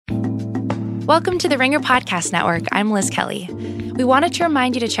Welcome to the Ringer Podcast Network. I'm Liz Kelly. We wanted to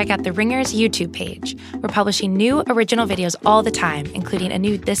remind you to check out the Ringer's YouTube page. We're publishing new original videos all the time, including a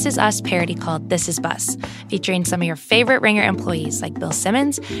new This Is Us parody called This Is Bus, featuring some of your favorite Ringer employees like Bill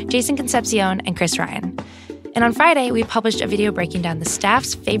Simmons, Jason Concepcion, and Chris Ryan. And on Friday, we published a video breaking down the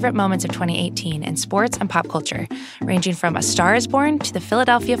staff's favorite moments of 2018 in sports and pop culture, ranging from A Star Is Born to the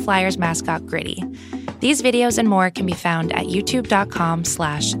Philadelphia Flyers mascot Gritty. These videos and more can be found at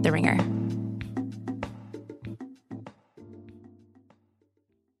youtube.com/The Ringer.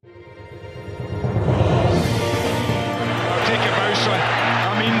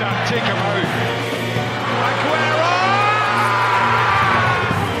 Take him out. Aguero!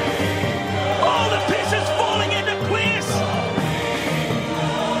 All the pieces falling into place.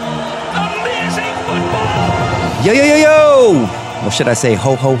 Amazing football. Yo, yo, yo, yo! Or should I say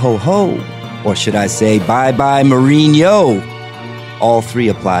ho, ho, ho, ho? Or should I say bye-bye Mourinho? All three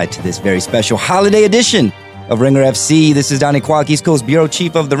apply to this very special holiday edition of Ringer FC. This is Donnie Kwok, East Coast Bureau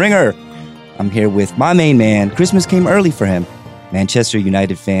Chief of The Ringer. I'm here with my main man. Christmas came early for him. Manchester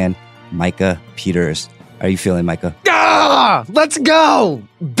United fan, Micah Peters. How are you feeling, Micah? Let's go!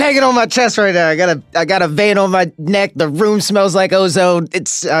 Banging on my chest right now. I got a vein on my neck. The room smells like ozone.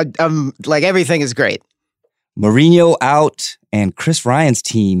 It's like everything is great. Mourinho out, and Chris Ryan's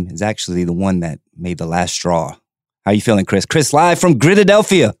team is actually the one that made the last straw. How are you feeling, Chris? Chris, live from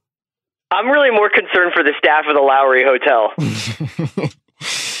Gridadelphia. I'm really more concerned for the staff of the Lowry Hotel.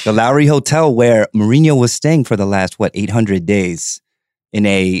 The Lowry Hotel, where Mourinho was staying for the last, 800 days in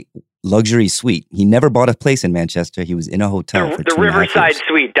a luxury suite. He never bought a place in Manchester. He was in a hotel for the Riverside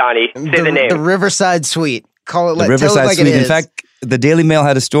Suite, Donnie. Say the name. The Riverside Suite. Call it the Riverside Suite. In fact, the Daily Mail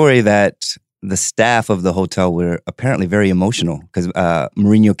had a story that the staff of the hotel were apparently very emotional because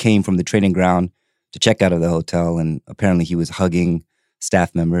Mourinho came from the training ground to check out of the hotel, and apparently he was hugging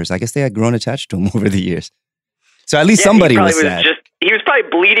staff members. I guess they had grown attached to him over the years. So at least somebody was sad. He was probably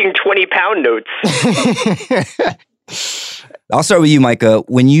bleeding 20-pound notes. I'll start with you, Micah.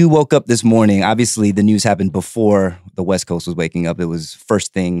 When you woke up this morning, obviously the news happened before the West Coast was waking up. It was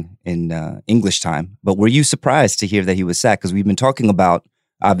first thing in English time. But were you surprised to hear that he was sacked? Because we've been talking about,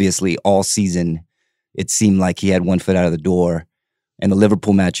 obviously, all season, it seemed like he had one foot out of the door. And the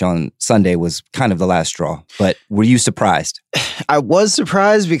Liverpool match on Sunday was kind of the last straw. But were you surprised? I was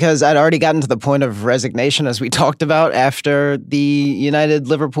surprised because I'd already gotten to the point of resignation, as we talked about, after the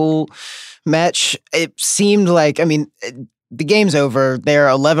United-Liverpool match. It seemed like, the game's over. They're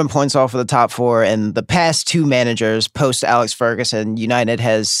 11 points off of the top four, and the past two managers, post Alex Ferguson, United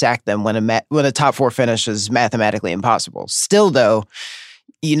has sacked them when a top four finish is mathematically impossible. Still, though,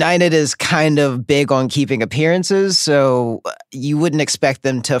 United is kind of big on keeping appearances, so you wouldn't expect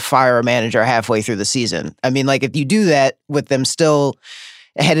them to fire a manager halfway through the season. If you do that with them still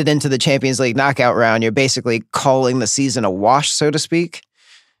headed into the Champions League knockout round, you're basically calling the season a wash, so to speak.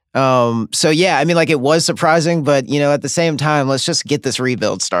 It was surprising, but, at the same time, let's just get this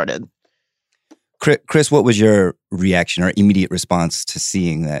rebuild started. Chris, what was your reaction or immediate response to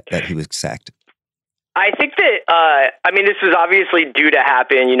seeing that he was sacked? I think that, this was obviously due to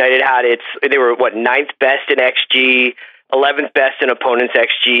happen. United had they were, 9th best in XG, 11th best in opponents'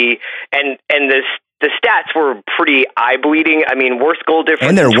 XG, and the stats were pretty eye-bleeding. Worst goal difference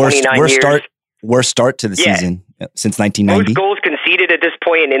and their in 29 years. Worst start to the season since 1990. Most goals conceded at this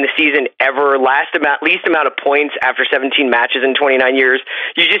point in the season ever. Least amount of points after 17 matches in 29 years.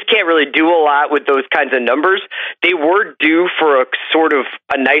 You just can't really do a lot with those kinds of numbers. They were due for a sort of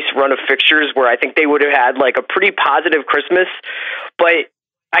a nice run of fixtures where I think they would have had a pretty positive Christmas, but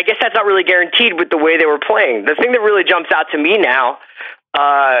I guess that's not really guaranteed with the way they were playing. The thing that really jumps out to me now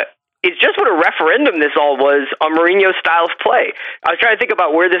is just what a referendum this all was on Mourinho's style of play. I was trying to think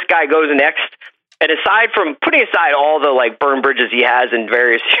about where this guy goes next. And aside from putting aside all the burn bridges he has in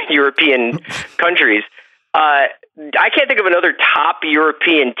various European countries, I can't think of another top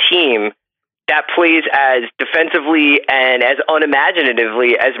European team that plays as defensively and as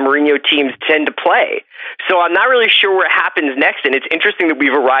unimaginatively as Mourinho teams tend to play. So I'm not really sure what happens next. And it's interesting that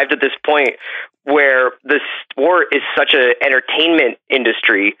we've arrived at this point where the sport is such an entertainment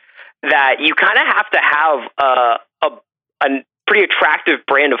industry that you kind of have to have a pretty attractive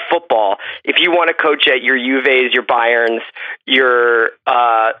brand of football if you want to coach at your Juves, your Bayerns, your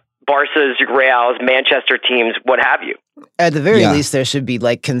Barças, your Reals, Manchester teams, what have you. At the very least, there should be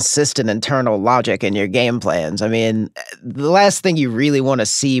consistent internal logic in your game plans. The last thing you really want to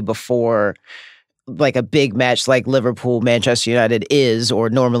see before a big match like Liverpool, Manchester United is, or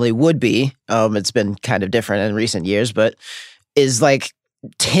normally would be, it's been kind of different in recent years, but is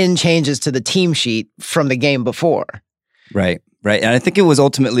 10 changes to the team sheet from the game before. Right. Right. And I think it was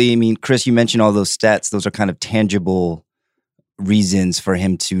ultimately, I mean, Chris, you mentioned all those stats. Those are kind of tangible reasons for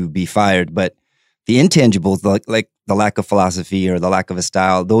him to be fired. But the intangibles, like the lack of philosophy or the lack of a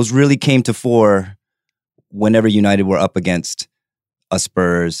style, those really came to fore whenever United were up against a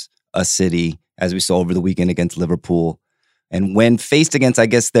Spurs, a City, as we saw over the weekend against Liverpool. And when faced against, I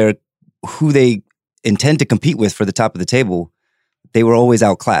guess, who they intend to compete with for the top of the table, they were always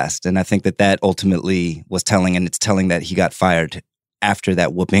outclassed. And I think that ultimately was telling, and it's telling that he got fired after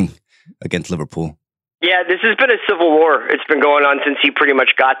that whooping against Liverpool. Yeah, this has been a civil war. It's been going on since he pretty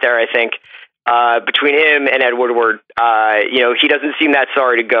much got there, I think, between him and Ed Woodward. He doesn't seem that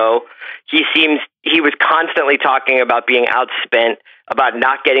sorry to go. He was constantly talking about being outspent, about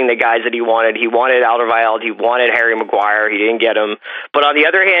not getting the guys that he wanted. He wanted Alderweireld. He wanted Harry Maguire. He didn't get him. But on the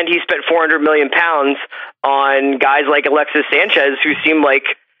other hand, he spent £400 million on guys like Alexis Sanchez, who seem like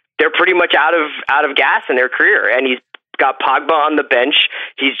they're pretty much out of gas in their career. And he's got Pogba on the bench.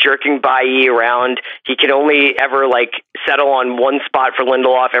 He's jerking Bailly around. He can only ever settle on one spot for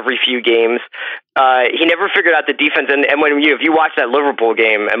Lindelof every few games. He never figured out the defense. And when if you watch that Liverpool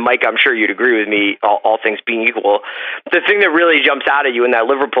game, and Mike, I'm sure you'd agree with me, all things being equal, the thing that really jumps out at you in that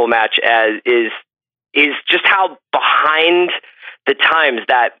Liverpool match is just how behind the times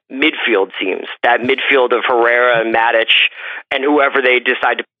that midfield seems. That midfield of Herrera and Matic and whoever they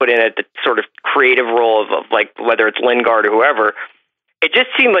decide to put in at the sort of creative role of whether it's Lingard or whoever. It just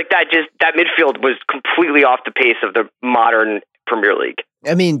seemed like that midfield was completely off the pace of the modern Premier League.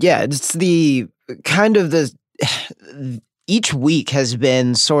 I mean, yeah, it's the kind of each week has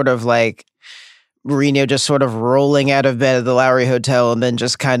been sort of like Mourinho just sort of rolling out of bed at the Lowry Hotel and then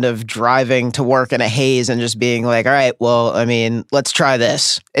just kind of driving to work in a haze and just being like, all right, well, I mean, let's try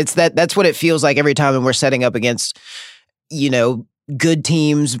this. That's what it feels like every time when we're setting up against, good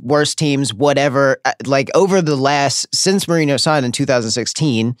teams, worse teams, whatever. Over the since Mourinho signed in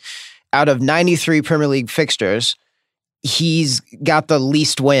 2016, out of 93 Premier League fixtures, he's got the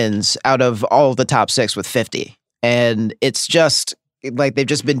least wins out of all of the top 6 with 50. And it's just they've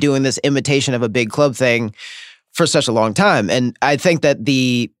just been doing this imitation of a big club thing for such a long time. And I think that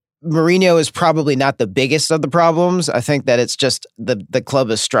Mourinho is probably not the biggest of the problems. I think that it's just the club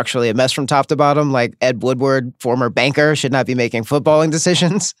is structurally a mess from top to bottom. Like Ed Woodward, former banker, should not be making footballing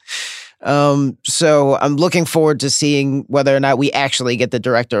decisions. So I'm looking forward to seeing whether or not we actually get the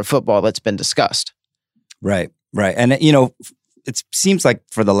director of football that's been discussed. Right. And, it seems like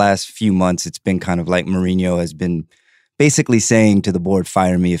for the last few months, it's been kind of like Mourinho has been basically saying to the board,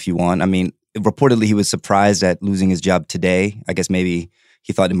 fire me if you want. I mean, reportedly he was surprised at losing his job today. I guess maybe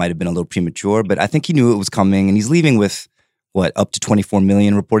he thought it might have been a little premature, but I think he knew it was coming, and he's leaving with, up to 24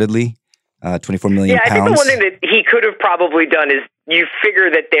 million reportedly, 24 million pounds. Yeah, I think the one thing that he could have probably done is you figure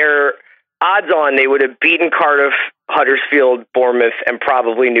that they're odds on they would have beaten Cardiff, Huddersfield, Bournemouth, and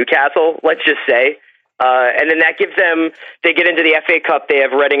probably Newcastle, let's just say. And then that gives them, they get into the FA Cup, they have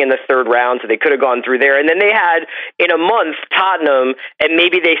Reading in the 3rd round, so they could have gone through there. And then they had, in a month, Tottenham, and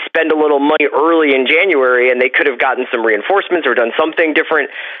maybe they spend a little money early in January, and they could have gotten some reinforcements or done something different.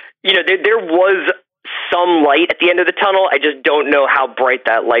 There was some light at the end of the tunnel. I just don't know how bright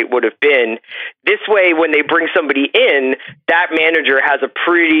that light would have been. This way, when they bring somebody in, that manager has a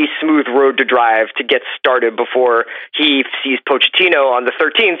pretty smooth road to drive to get started before he sees Pochettino on the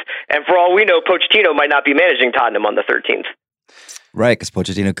 13th. And for all we know, Pochettino might not be managing Tottenham on the 13th. Right, because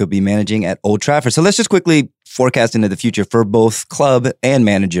Pochettino could be managing at Old Trafford. So let's just quickly forecast into the future for both club and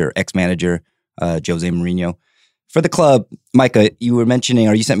ex-manager, Jose Mourinho. For the club, Micah, you were mentioning,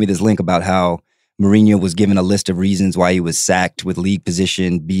 or you sent me this link about how Mourinho was given a list of reasons why he was sacked, with league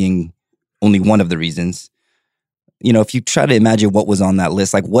position being only one of the reasons. If you try to imagine what was on that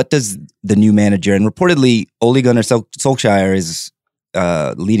list, what does the new manager, and reportedly Ole Gunnar Solskjaer is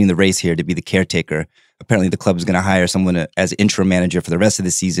leading the race here to be the caretaker. Apparently the club is going to hire someone as interim manager for the rest of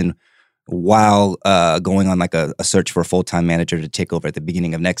the season while going on a search for a full-time manager to take over at the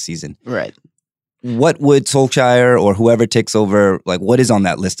beginning of next season. Right. What would Solskjaer or whoever takes over, what is on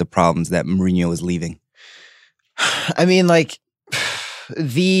that list of problems that Mourinho is leaving? I mean,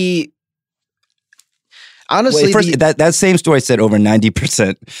 honestly, that same story said over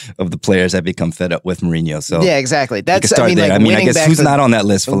 90% of the players have become fed up with Mourinho. So yeah, exactly. That's I I guess who's not on that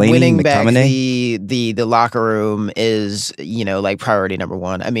list? Fellaini, winning McTominay? back the locker room is priority number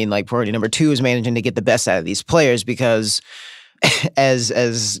 1. I mean, priority number 2 is managing to get the best out of these players because,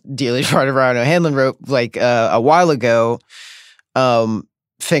 as dearly departed Ryan O'Hanlon wrote a while ago,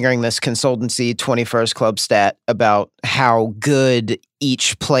 figuring this consultancy 21st Club stat about how good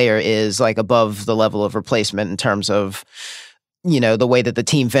each player is above the level of replacement in terms of, the way that the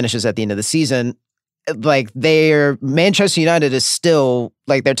team finishes at the end of the season. like Manchester United is still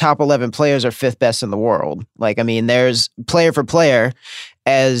like their top 11 players are 5th best in the world. Like, I mean, there's player for player,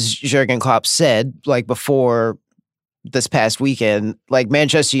 as Jurgen Klopp said, like before this past weekend, like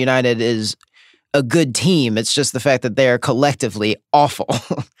Manchester United is a good team. It's just the fact that they're collectively awful.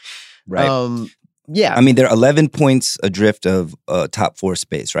 Right. Yeah. I mean, they're 11 points adrift of top 4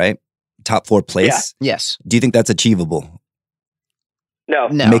 space, right? Top 4 place. Yeah. Yes. Do you think that's achievable? No.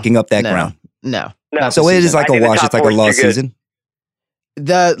 Making up that ground. No. So it is like a wash. It's like a lost season.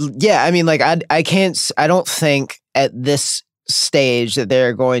 I mean, like I don't think at this stage that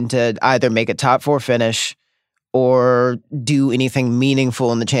they're going to either make a top 4 finish or do anything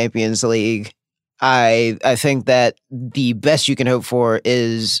meaningful in the Champions League. I think that the best you can hope for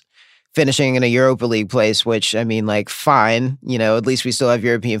is finishing in a Europa League place, which, I mean, like, fine, at least we still have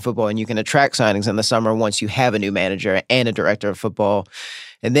European football and you can attract signings in the summer once you have a new manager and a director of football.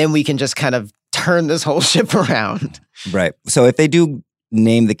 And then we can just kind of turn this whole ship around. Right. So if they do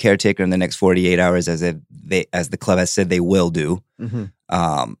name the caretaker in the next 48 hours, as the club has said they will do,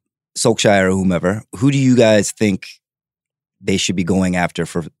 Solskjaer or whomever, who do you guys think they should be going after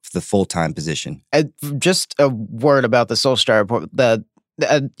for the full-time position? Just a word about the Solskjaer report.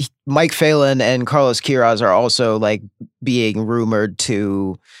 Mike Phelan and Carlos Queiroz are also like being rumored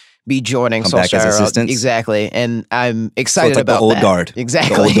to be joining Come Solskjaer. back as assistants? Exactly. And I'm excited like about the old that. guard.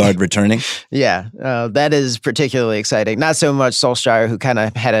 Exactly. The old guard returning. Yeah. That is particularly exciting. Not so much Solskjaer, who kind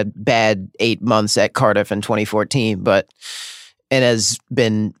of had a bad 8 months at Cardiff in 2014, and has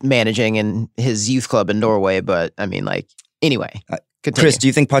been managing in his youth club in Norway. But I mean, like, anyway. Continue. Chris, do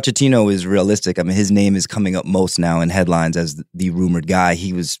you think Pochettino is realistic? I mean, his name is coming up most now in headlines as the rumored guy.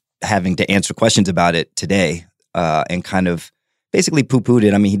 He was having to answer questions about it today and kind of basically poo-pooed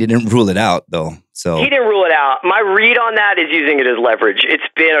it. I mean, he didn't rule it out, though. So he didn't rule it out. My read on that is using it as leverage. It's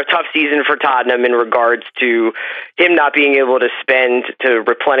been a tough season for Tottenham in regards to him not being able to spend to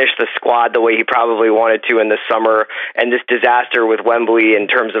replenish the squad the way he probably wanted to in the summer, and this disaster with Wembley in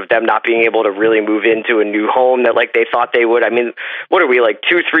terms of them not being able to really move into a new home that like they thought they would. I mean, what are we, like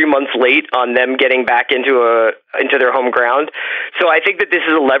 2-3 months late on them getting back into their home ground? So I think that this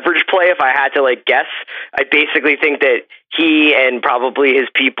is a leverage play. If I had to like guess, I basically think that he and probably his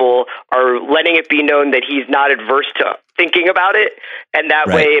people are letting it be known that he's not adverse to thinking about it. And that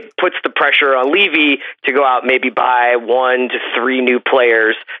way it puts the pressure on Levy to go out, maybe buy 1 to 3 new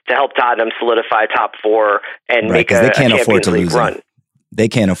players to help Tottenham solidify top 4 and make a Champions League run. They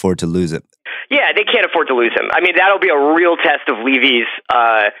can't afford to lose it. Yeah, they can't afford to lose him. I mean, that'll be a real test of Levy's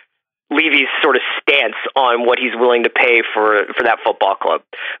sort of stance on what he's willing to pay for that football club.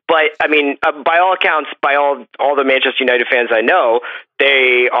 But I mean, by all accounts, by all the Manchester United fans I know,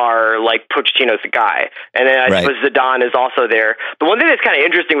 they are like Pochettino's the guy. And then I suppose Zidane is also there. The one thing that's kind of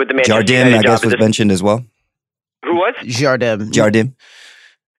interesting with the Manchester United I guess was mentioned as well. Who was? Jardim.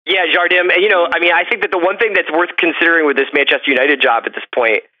 Yeah, Jardim. And, I mean, I think that the one thing that's worth considering with this Manchester United job at this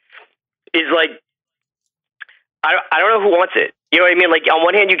point is like, I don't know who wants it. You know what I mean? Like on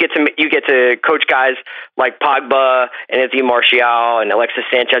one hand, you get to coach guys like Pogba and Anthony Martial and Alexis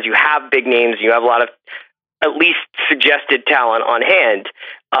Sanchez. You have big names. You have a lot of at least suggested talent on hand,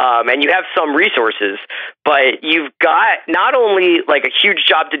 and you have some resources. But you've got not only like a huge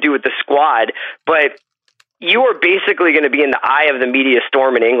job to do with the squad, but you are basically going to be in the eye of the media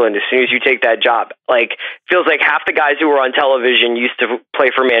storm in England as soon as you take that job. Like, feels like half the guys who were on television used to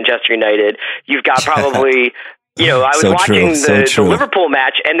play for Manchester United. You've got probably. I was watching the Liverpool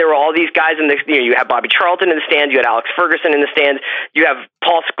match, and there were all these guys in the. You had Bobby Charlton in the stands, you had Alex Ferguson in the stands, you have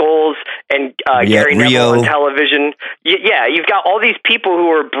Paul Scholes and Gary Neville on television. Yeah, you've got all these people who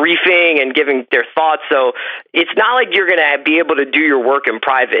are briefing and giving their thoughts. So it's not like you're going to be able to do your work in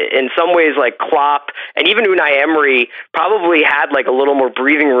private. In some ways, like Klopp and even Unai Emery probably had like a little more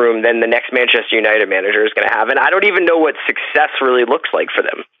breathing room than the next Manchester United manager is going to have, and I don't even know what success really looks like for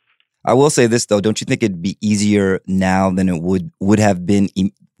them. I will say this, though. Don't you think it'd be easier now than it would have been,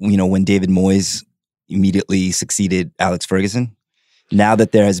 when David Moyes immediately succeeded Alex Ferguson? Now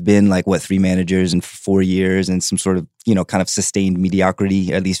that there has been, 3 managers in 4 years and some sort of, kind of sustained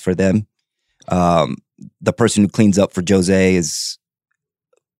mediocrity, at least for them. The person who cleans up for Jose is,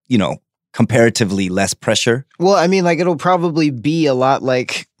 comparatively less pressure. Well, I mean, it'll probably be a lot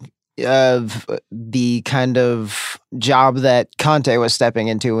like of the kind of job that Conte was stepping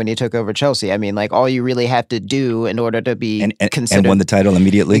into when he took over Chelsea. I mean, all you really have to do in order to be considered... And won the title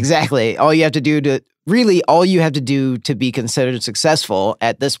immediately. Exactly. All you have to do to be considered successful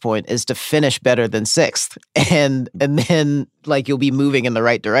at this point is to finish better than 6th. And then, you'll be moving in the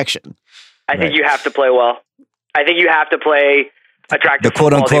right direction. I think you have to play well. I think you have to play attractive the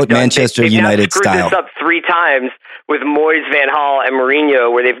quote-unquote Manchester United screwed style. This up 3 times with Moyes, Van Gaal, and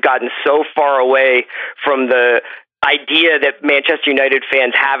Mourinho, where they've gotten so far away from the idea that Manchester United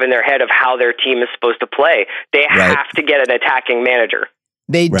fans have in their head of how their team is supposed to play. They have to get an attacking manager.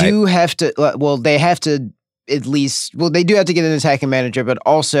 They do have to. Well, they have to at least. Well, they do have to get an attacking manager, but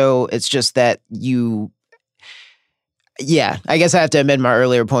also it's just that you. Yeah, I guess I have to amend my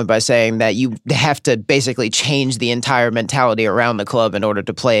earlier point by saying that you have to basically change the entire mentality around the club in order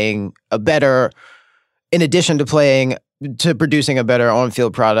to playing a better, in addition to producing a better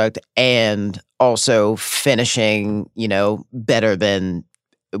on-field product and also finishing, better than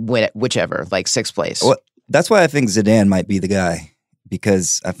whichever, like 6th place. Well, that's why I think Zidane might be the guy,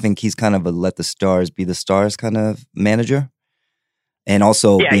 because I think he's kind of a let the stars be the stars kind of manager. And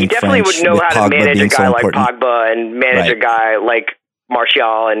also, being he definitely French, would know how to manage a guy like important. Pogba and manage a guy like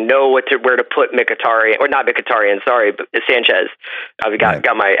Martial and know where to put Mkhitaryan, or not Mkhitaryan, sorry, but Sanchez. I've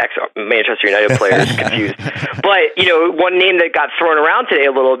got my ex-Manchester United players confused. But, one name that got thrown around today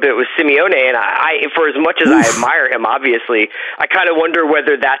a little bit was Simeone, and I for as much as I admire him, obviously, I kind of wonder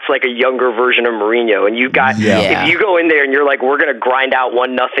whether that's like a younger version of Mourinho. And you've got, if you go in there and you're like, we're going to grind out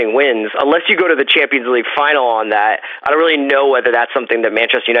 1-0 wins, unless you go to the Champions League final on that, I don't really know whether that's something that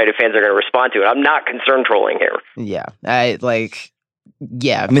Manchester United fans are going to respond to. And I'm not concern trolling here. Yeah, I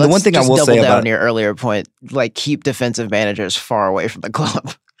mean, the one thing I will say about your earlier point, like keep defensive managers far away from the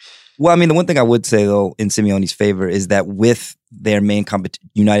club. Well, I mean, the one thing I would say though in Simeone's favor is that with their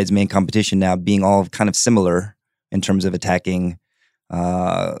United's main competition now being all kind of similar in terms of attacking,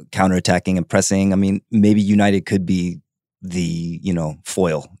 counterattacking, and pressing, I mean, maybe United could be the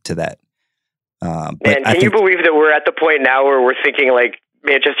foil to that. And can you believe that we're at the point now where we're thinking like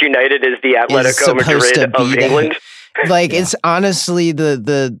Manchester United is the Atletico Madrid of England? Like it's honestly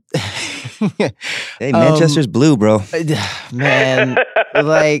the hey, Manchester's blue, bro. Man,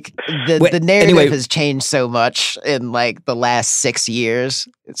 like the narrative has changed so much in like the last 6 years.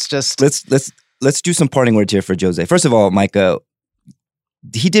 It's just let's do some parting words here for Jose. First of all, Micah,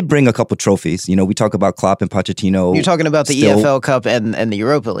 he did bring a couple trophies. We talk about Klopp and Pochettino. You're talking about the EFL Cup and the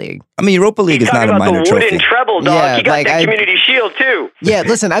Europa League. I mean, Europa League is not a minor trophy. The wooden treble, dog. Yeah, he got the Community Shield too. Yeah,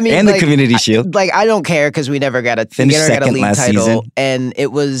 listen, I mean, and the Community Shield. I don't care because we never got a league title, season. And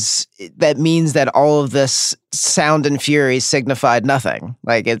that means that all of this sound and fury signified nothing.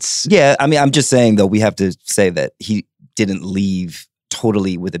 Like it's I mean, I'm just saying though, we have to say that he didn't leave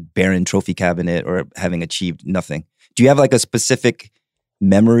totally with a barren trophy cabinet or having achieved nothing. Do you have like a specific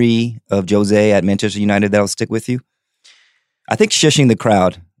memory of Jose at Manchester United that'll stick with you? I think shushing the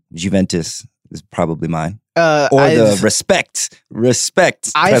crowd, Juventus, is probably mine. The respect.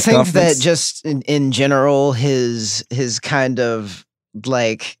 I think that just in general, his kind of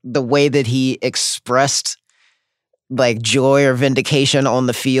like the way that he expressed like joy or vindication on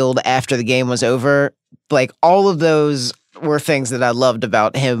the field after the game was over, like all of those were things that I loved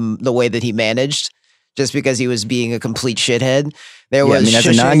about him, the way that he managed. Just because he was being a complete shithead. As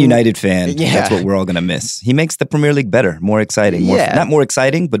a non-United fan, that's what we're all going to miss. He makes the Premier League better, more exciting. Not more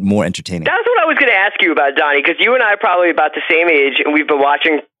exciting, but more entertaining. That's what I was going to ask you about, Donnie, because you and I are probably about the same age, and we've been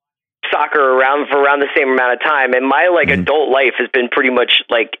watching soccer for around the same amount of time. And my adult life has been pretty much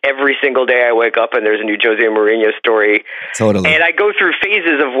like every single day I wake up and there's a new Jose Mourinho story. Totally. And I go through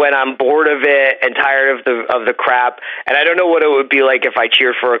phases of when I'm bored of it and tired of the crap. And I don't know what it would be like if I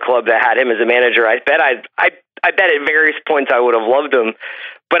cheered for a club that had him as a manager. I bet at various points I would have loved him,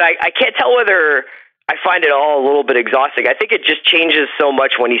 but I can't tell whether I find it all a little bit exhausting. I think it just changes so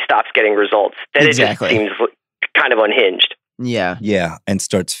much when he stops getting results that it just seems kind of unhinged. Yeah, and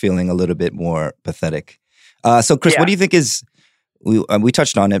starts feeling a little bit more pathetic. So, Chris, what do you think is? We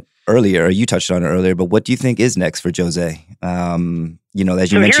touched on it earlier, or you touched on it earlier, but what do you think is next for Jose? As you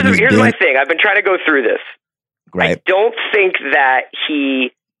mentioned, here's my thing. I've been trying to go through this. Right. I don't think that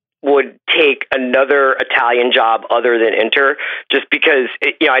he would take another Italian job other than Inter, just because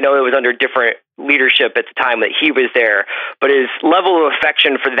I know it was under different leadership at the time that he was there, but his level of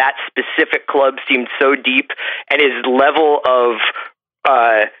affection for that specific club seemed so deep, and his level of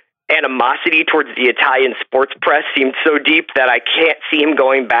animosity towards the Italian sports press seemed so deep that I can't see him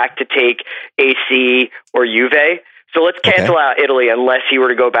going back to take AC or Juve. So let's cancel out Italy unless he were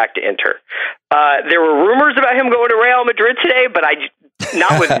to go back to Inter. There were rumors about him going to Real Madrid today, but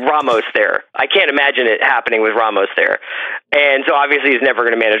not with Ramos there. I can't imagine it happening with Ramos there. And so obviously he's never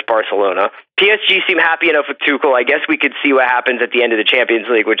going to manage Barcelona. PSG seem happy enough with Tuchel. I guess we could see what happens at the end of the Champions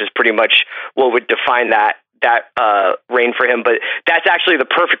League, which is pretty much what would define that reign for him. But that's actually the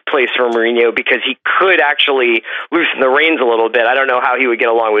perfect place for Mourinho because he could actually loosen the reins a little bit. I don't know how he would get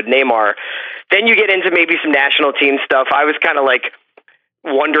along with Neymar. Then you get into maybe some national team stuff. I was kind of like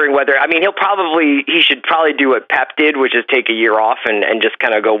wondering whether, he should probably do what Pep did, which is take a year off and just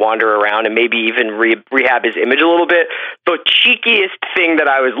kind of go wander around and maybe even rehab his image a little bit. The cheekiest thing that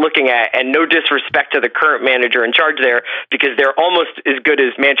I was looking at, and no disrespect to the current manager in charge there, because they're almost as good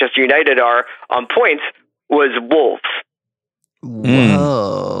as Manchester United are on points, was Wolves.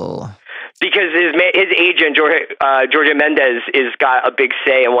 Whoa. Because his agent, Jorge Mendes, is got a big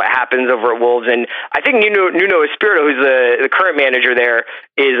say in what happens over at Wolves. And I think Nuno Espirito, who's the current manager there,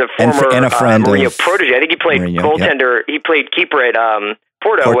 is a former and a friend Mourinho of protege. I think he played Mourinho, goaltender. He played keeper at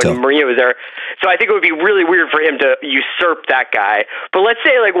Porto when Mourinho was there. So I think it would be really weird for him to usurp that guy. But let's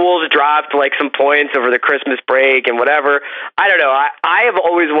say like Wolves dropped like some points over the Christmas break and whatever. I don't know. I have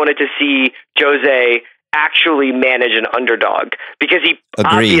always wanted to see Jose actually manage an underdog because he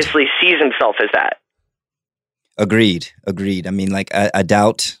obviously sees himself as that. Agreed. I mean, like, I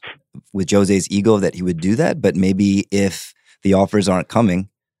doubt with Jose's ego that he would do that, but maybe if the offers aren't coming,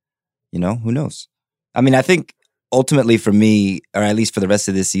 who knows? I mean, I think ultimately for me, or at least for the rest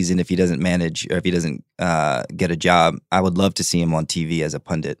of this season, if he doesn't manage or if he doesn't get a job, I would love to see him on TV as a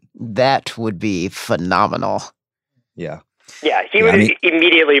pundit. That would be phenomenal. Yeah. Yeah, he would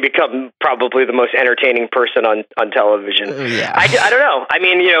immediately become probably the most entertaining person on television. Yeah. I don't know. I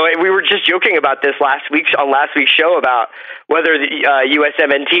mean, we were just joking about this last week's show about whether the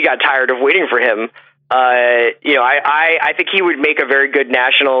USMNT got tired of waiting for him. I think he would make a very good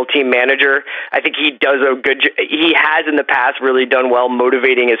national team manager. I think he does he has in the past really done well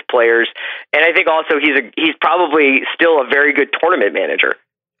motivating his players. And I think also he's probably still a very good tournament manager.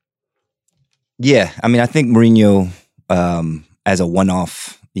 Yeah, I mean, I think Mourinho, as a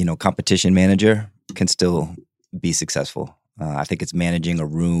one-off, competition manager, can still be successful. I think it's managing a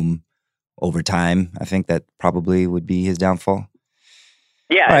room over time. I think that probably would be his downfall.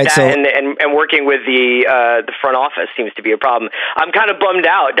 Yeah, right, and working with the front office seems to be a problem. I'm kind of bummed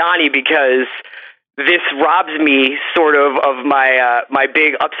out, Donnie, because this robs me sort of my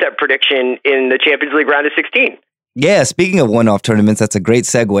big upset prediction in the Champions League round of 16. Yeah, speaking of one-off tournaments, that's a great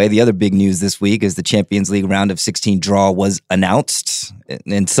segue. The other big news this week is the Champions League round of 16 draw was announced.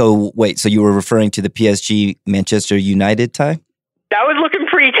 And so, so you were referring to the PSG Manchester United tie? That was looking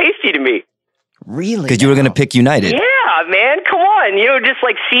pretty tasty to me. Really? Because you were going to pick United. Yeah, man, come on. Just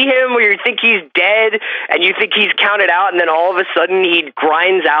like see him where you think he's dead and you think he's counted out, and then all of a sudden he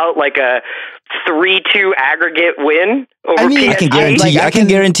grinds out like a 3-2 aggregate win over PSG. I can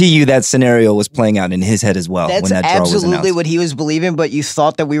guarantee you that scenario was playing out in his head as well. That's when that draw was absolutely what he was believing, but you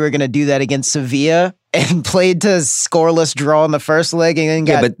thought that we were going to do that against Sevilla and played to scoreless draw in the first leg and then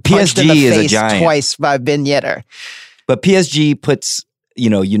got but punched PSG in the is face a giant. Twice by Ben Yedder. But PSG puts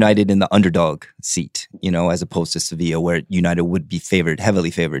United in the underdog seat, as opposed to Sevilla, where United would be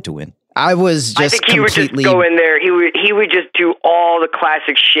heavily favored to win. I think he would just go in there. He would just do all the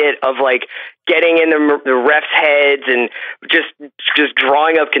classic shit of like getting in the refs' heads and just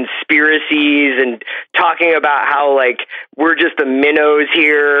drawing up conspiracies and talking about how like we're just the minnows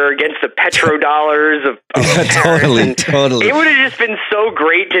here against the petrodollars of totally. It would have just been so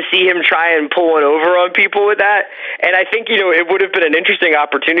great to see him try and pull one over on people with that. And I think it would have been an interesting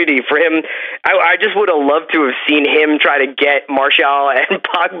opportunity for him. I just would have loved to have seen him try to get Martial and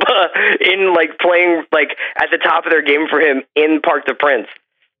Pogba in like playing like at the top of their game for him in Parc des Princes.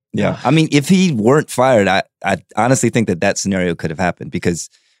 Yeah. I mean, if he weren't fired, I honestly think that scenario could have happened, because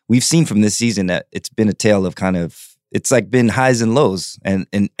we've seen from this season that it's been a tale of it's like been highs and lows. And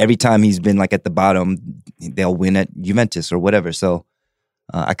every time he's been like at the bottom, they'll win at Juventus or whatever. So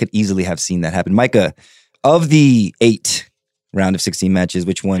I could easily have seen that happen. Micah, of the 8 round of 16 matches,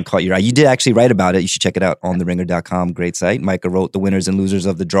 which one caught your eye? You did actually write about it. You should check it out on theringer.com. Great site. Micah wrote the winners and losers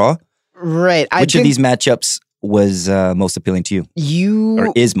of the draw. Right. Which of these matchups was most appealing to you?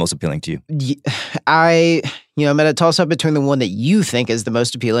 Or is most appealing to you? I'm at a toss-up between the one that you think is the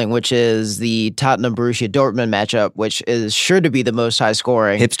most appealing, which is the Tottenham-Borussia Dortmund matchup, which is sure to be the most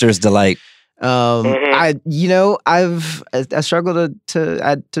high-scoring. Hipster's delight. I struggle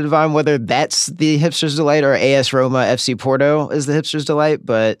to divine whether that's the Hipster's delight or AS Roma FC Porto is the Hipster's delight.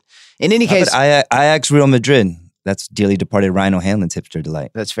 But in any case, Ajax Real Madrid. That's dearly departed Ryan O'Hanlon's Hipster delight.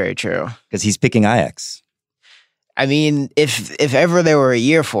 That's very true. Because he's picking Ajax. I mean, if ever there were a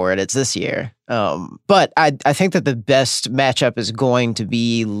year for it, it's this year. But I think that the best matchup is going to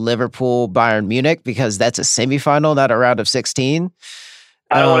be Liverpool-Bayern Munich, because that's a semifinal, not a round of 16.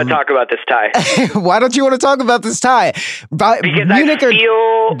 I don't want to talk about this tie. Why don't you want to talk about this tie? Because Munich I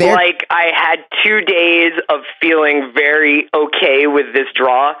feel like I had 2 days of feeling very okay with this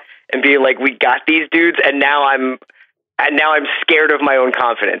draw and being like, we got these dudes, and now I'm scared of my own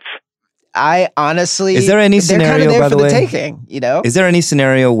confidence. I honestly, is there any scenario, they're kind of there by for the the way, taking, you know? Is there any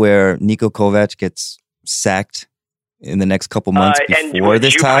scenario where Niko Kovac gets sacked in the next couple months before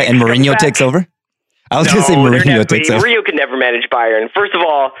this tie and Mourinho takes over? I was going to say Mourinho takes over. Mourinho can never manage Bayern. First of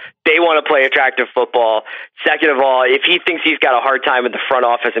all, they want to play attractive football. Second of all, if he thinks he's got a hard time in the front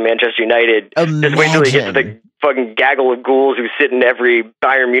office in Manchester United, just wait till he gets to the fucking gaggle of ghouls who sit in every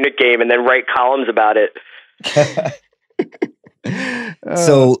Bayern Munich game and then write columns about it.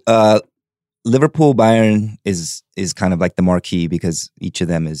 So Liverpool Bayern is kind of like the marquee because each of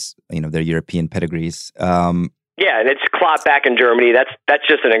them is, their European pedigrees. Yeah, and it's Klopp back in Germany. That's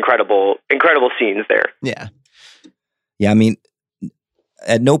just an incredible scenes there. Yeah. Yeah, I mean,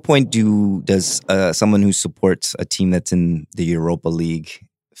 at no point does someone who supports a team that's in the Europa League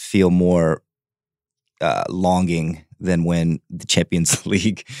feel more longing than when the Champions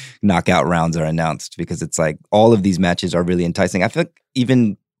League knockout rounds are announced, because it's like all of these matches are really enticing. I feel like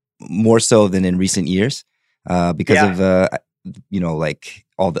even more so than in recent years because of like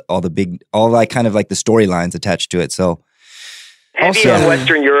all the kind of like the storylines attached to it. So heavy on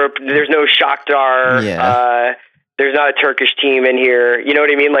Western Europe. There's no Shakhtar. Yeah. There's not a Turkish team in here. You know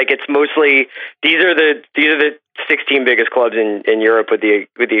what I mean? Like it's mostly these are the 16 biggest clubs in Europe with the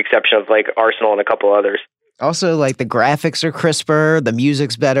exception of like Arsenal and a couple others. Also, like the graphics are crisper, the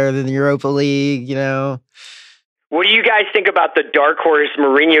music's better than the Europa League, you know. What do you guys think about the dark horse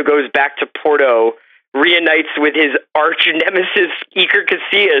Mourinho goes back to Porto, reunites with his arch nemesis Iker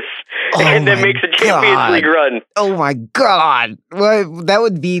Casillas, and then makes a Champions League run? Oh my God. Well, that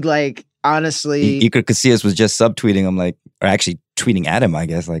would be like, honestly. Iker Casillas was just subtweeting him, or actually tweeting at him, I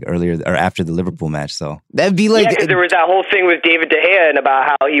guess, like earlier or after the Liverpool match. So that'd be like. Yeah, because there was that whole thing with David De Gea and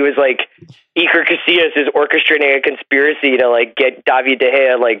about how he was like, Iker Casillas is orchestrating a conspiracy to like get David De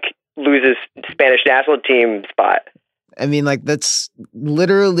Gea lose his Spanish national team spot. I mean, like that's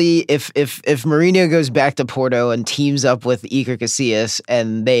literally if Mourinho goes back to Porto and teams up with Iker Casillas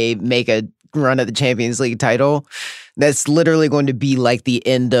and they make a run at the Champions League title, that's literally going to be like the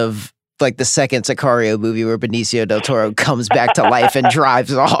end of like the second Sicario movie where Benicio del Toro comes back to life and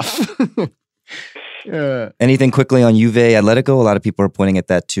drives off. Anything quickly on Juve Atletico? A lot of people are pointing at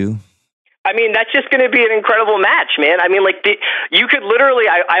that too. I mean, that's just going to be an incredible match, man. I mean, you could literally,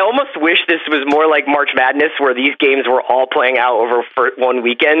 I almost wish this was more like March Madness where these games were all playing out over for one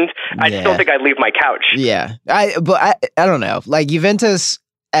weekend. I just don't think I'd leave my couch. Yeah. I don't know. Like Juventus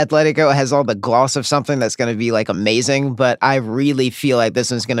Atletico has all the gloss of something that's going to be like amazing, but I really feel like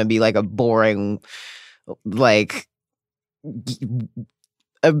this is going to be like a boring, like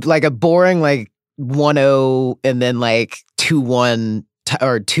a boring 1-0 and then like 2-1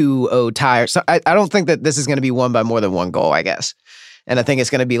 or 2-0 tie. So I don't think that this is going to be won by more than one goal, I guess. And I think it's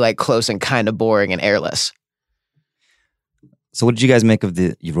going to be like close and kind of boring and airless. So what did you guys make of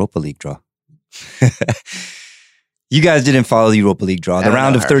the Europa League draw? You guys didn't follow the Europa League draw. The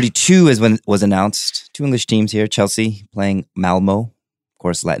round of 32 is when it was announced. Two English teams here. Chelsea playing Malmo. Of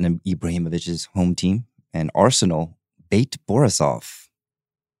course, Zlatan Ibrahimovic's home team. And Arsenal bait Borisov.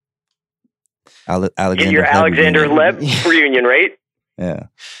 Your Alexander Leb reunion, right? Yeah.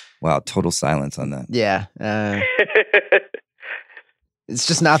 Wow, total silence on that. Yeah. It's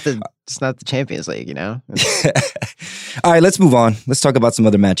just not the Champions League, you know? All right, let's move on. Let's talk about some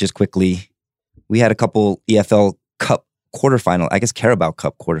other matches quickly. We had a couple EFL Cup quarterfinal, I guess Carabao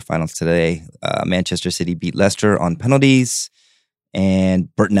Cup quarterfinals today. Manchester City beat Leicester on penalties.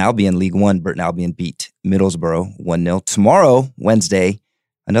 And Burton Albion, League One, Burton Albion beat Middlesbrough 1-0. Tomorrow, Wednesday,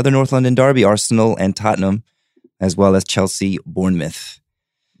 another North London derby, Arsenal and Tottenham, as well as Chelsea, Bournemouth.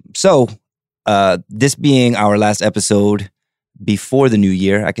 So, this being our last episode before the new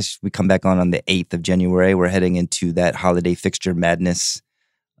year, I guess we come back on the 8th of January. We're heading into that holiday fixture madness.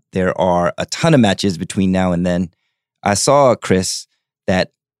 There are a ton of matches between now and then. I saw, Chris,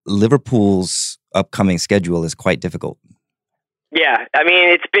 that Liverpool's upcoming schedule is quite difficult. Yeah, I mean,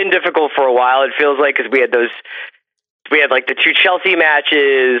 it's been difficult for a while. It feels like because we had like the two Chelsea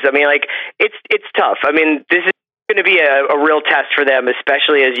matches. I mean, like it's tough. I mean, this is going to be a real test for them,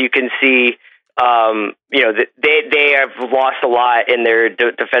 especially as you can see, they have lost a lot in their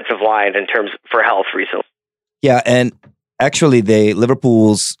defensive line in terms for health recently. Yeah, and actually,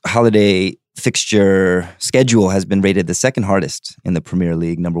 Liverpool's holiday fixture schedule has been rated the second hardest in the Premier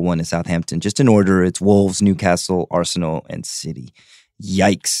League. Number one is Southampton. Just in order, it's Wolves, Newcastle, Arsenal, and City.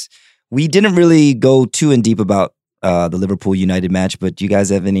 Yikes. We didn't really go too in deep about the Liverpool United match, but do you guys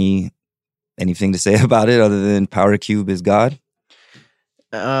have anything to say about it other than Power Cube is God?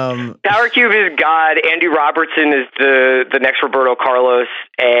 Power Cube is God. Andy Robertson is the next Roberto Carlos,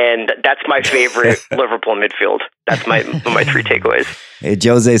 and that's my favorite Liverpool midfield. That's my three takeaways. Hey,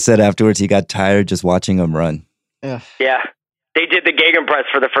 Jose said afterwards he got tired just watching him run. Yeah. They did the gegenpress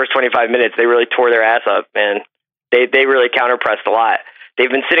for the first 25 minutes. They really tore their ass up, man. They really counterpressed a lot.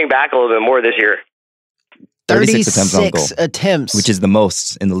 They've been sitting back a little bit more this year. 36 attempts, which is the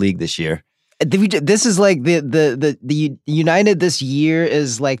most in the league this year. This is like the United this year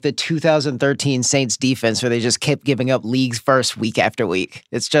is like the 2013 Saints defense where they just kept giving up leagues first week after week.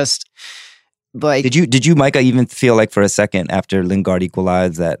 It's just like did you Micah even feel like for a second after Lingard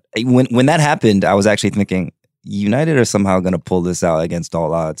equalized that when that happened I was actually thinking United are somehow going to pull this out against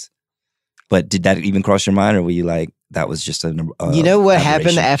all odds? But did that even cross your mind, or were you like that was just a you know what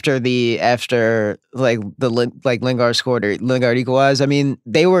aberration? Happened after Lingard scored or Lingard equalized? I mean,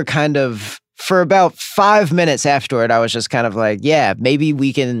 they were kind of. For about 5 minutes afterward, I was just kind of like, yeah, maybe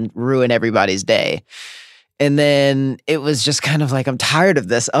we can ruin everybody's day. And then it was just kind of like, I'm tired of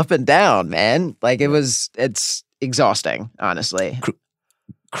this up and down, man. Like it's exhausting, honestly.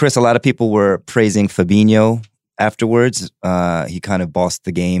 Chris, a lot of people were praising Fabinho afterwards. He kind of bossed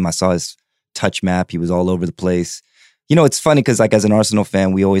the game. I saw his touch map. He was all over the place. You know, it's funny because like as an Arsenal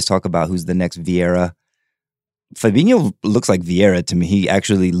fan, we always talk about who's the next Vieira. Fabinho looks like Vieira to me. He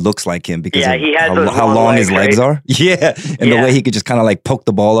actually looks like him because he has how long his legs right? are. Yeah. And the way he could just kind of like poke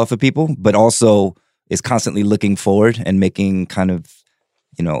the ball off of people, but also is constantly looking forward and making kind of,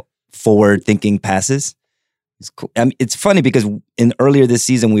 forward thinking passes. It's cool. I mean, it's funny because earlier this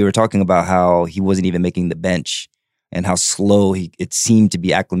season, we were talking about how he wasn't even making the bench and how slow it seemed to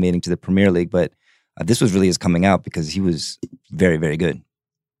be acclimating to the Premier League. But this was really his coming out because he was very, very good.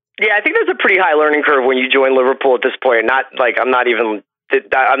 Yeah, I think there's a pretty high learning curve when you join Liverpool at this point. Not like I'm not even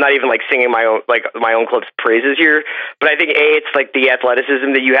like singing my own club's praises here, but I think A, it's like the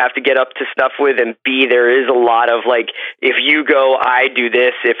athleticism that you have to get up to stuff with, and B, there is a lot of like if you go, I do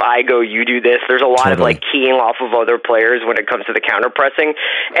this. If I go, you do this. There's a lot of like keying off of other players when it comes to the counter pressing,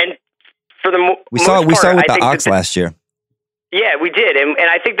 and for the we saw it with the Ox last year. Yeah, we did, and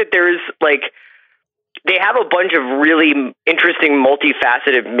I think that there is like. They have a bunch of really interesting,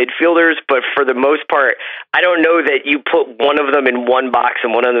 multifaceted midfielders, but for the most part, I don't know that you put one of them in one box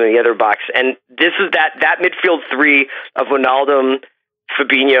and one of them in the other box. And this is that midfield three of Wijnaldum,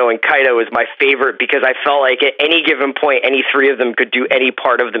 Fabinho, and Kaito is my favorite because I felt like at any given point, any three of them could do any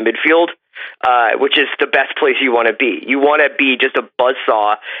part of the midfield, which is the best place you want to be. You want to be just a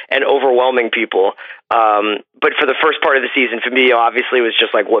buzzsaw and overwhelming people. But for the first part of the season, Fabinho obviously was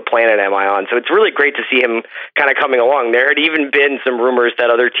just like, what planet am I on? So it's really great to see him kind of coming along. There had even been some rumors that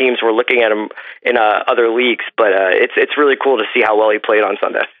other teams were looking at him in other leagues, but it's really cool to see how well he played on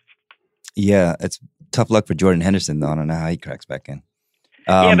Sunday. Yeah, it's tough luck for Jordan Henderson, though. I don't know how he cracks back in.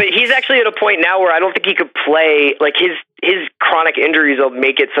 Yeah, but he's actually at a point now where I don't think he could play. Like his chronic injuries will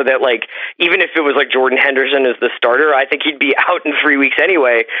make it so that like even if it was like Jordan Henderson as the starter, I think he'd be out in 3 weeks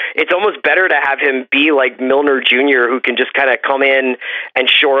anyway. It's almost better to have him be like Milner Jr., who can just kind of come in and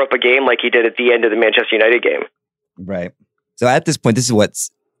shore up a game like he did at the end of the Manchester United game. Right. So at this point, this is what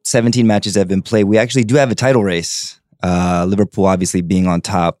 17 matches have been played. We actually do have a title race. Liverpool obviously being on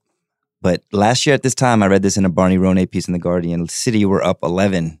top. But last year at this time, I read this in a Barney Ronay piece in The Guardian. City were up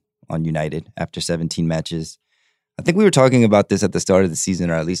 11 on United after 17 matches. I think we were talking about this at the start of the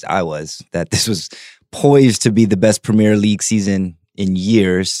season, or at least I was, that this was poised to be the best Premier League season in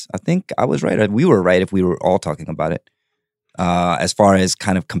years. I think I was right. We were right if we were all talking about it. As far as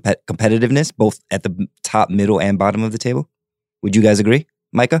kind of competitiveness, both at the top, middle, and bottom of the table. Would you guys agree,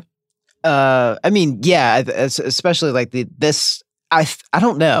 Micah? I mean, yeah, especially like this... I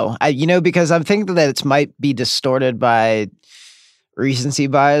don't know. Because I'm thinking that it might be distorted by recency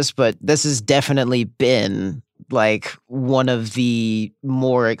bias, but this has definitely been like one of the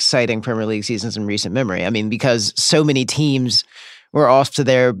more exciting Premier League seasons in recent memory. I mean, because so many teams were off to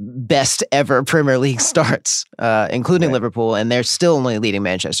their best ever Premier League starts, including Liverpool, and they're still only leading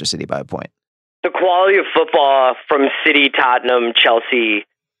Manchester City by a point. The quality of football from City, Tottenham, Chelsea,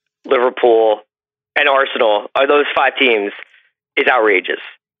 Liverpool, and Arsenal are those five teams. Is outrageous.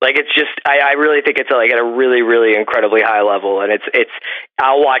 Like it's just, I really think it's like at a really, really incredibly high level, and it's.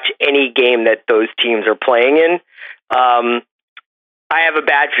 I'll watch any game that those teams are playing in. I have a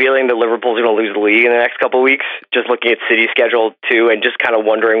bad feeling that Liverpool's going to lose the league in the next couple of weeks. Just looking at City's schedule too, and just kind of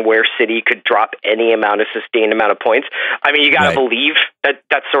wondering where City could drop any amount of sustained amount of points. I mean, you got to believe that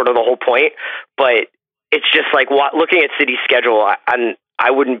that's sort of the whole point, but it's just like looking at City's schedule. I'm I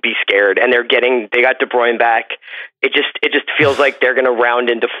wouldn't be scared. And they got De Bruyne back. It just feels like they're going to round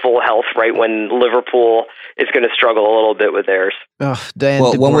into full health right when Liverpool is going to struggle a little bit with theirs. Well,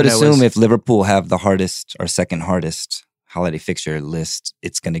 one would assume if Liverpool have the hardest or second hardest holiday fixture list,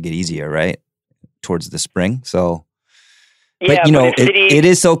 it's going to get easier, right? Towards the spring. So, yeah, but you know, it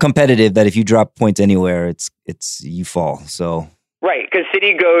is so competitive that if you drop points anywhere, it's you fall. So. Right, because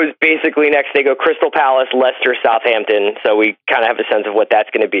City goes basically next. They go Crystal Palace, Leicester, Southampton. So we kind of have a sense of what that's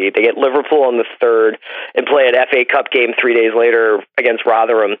going to be. They get Liverpool on the 3rd and play an FA Cup game 3 days later against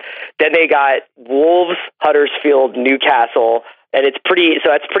Rotherham. Then they got Wolves, Huddersfield, Newcastle, and that's pretty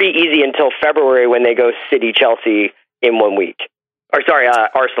easy until February when they go City, Chelsea in 1 week.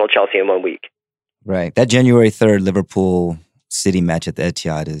 Arsenal, Chelsea in 1 week. Right, that January 3rd Liverpool City match at the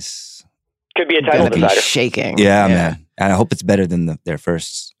Etihad could be a title decider. Shaking. Yeah, man. And I hope it's better than their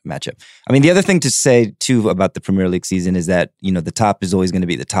first matchup. I mean, the other thing to say, too, about the Premier League season is that, you know, the top is always going to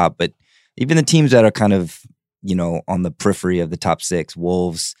be the top. But even the teams that are kind of, you know, on the periphery of the top 6,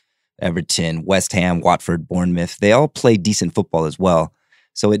 Wolves, Everton, West Ham, Watford, Bournemouth, they all play decent football as well.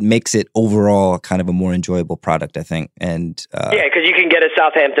 So it makes it overall kind of a more enjoyable product, I think. And yeah, because you can get a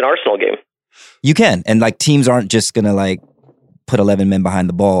Southampton-Arsenal game. You can. And, like, teams aren't just going to, like, put 11 men behind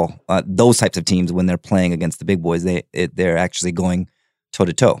the ball. Those types of teams, when they're playing against the big boys, they're actually going toe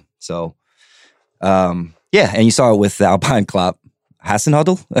to toe. So, yeah, and you saw it with Alpine Klopp,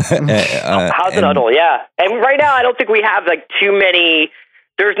 Hasenhuttl. Hasenhuttl, yeah. And right now, I don't think we have like too many.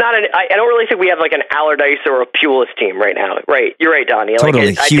 There's not I don't really think we have like an Allardyce or a Pulis team right now. Right, you're right, Donnie.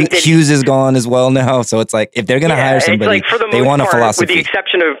 Totally. Like, Hughes is gone as well now, so it's like if they're going to hire somebody, like for the they want a philosophy. With the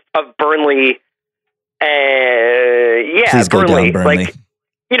exception of Burnley. Yeah, please go Burnley. Down, Burnley. Like,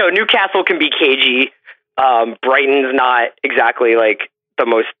 you know, Newcastle can be cagey. Brighton's not exactly like the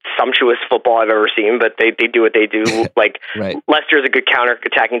most sumptuous football I've ever seen, but they do what they do. Like right. Leicester's a good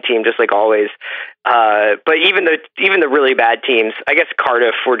counter-attacking team, just like always. But even the really bad teams, I guess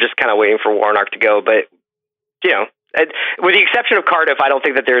Cardiff, we're just kind of waiting for Warnock to go. But you know, with the exception of Cardiff, I don't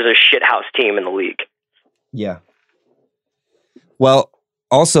think that there's a shithouse team in the league. Yeah. Well,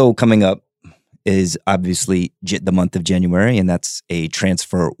 also coming up is obviously the month of January, and that's a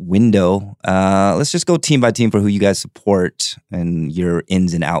transfer window. Let's just go team by team for who you guys support and your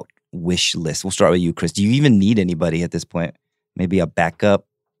ins and out wish list. We'll start with you, Chris. Do you even need anybody at this point? Maybe a backup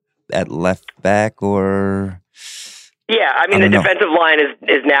at left back or... Yeah, I mean, the defensive line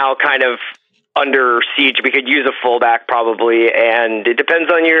is now kind of under siege. We could use a fullback probably, and it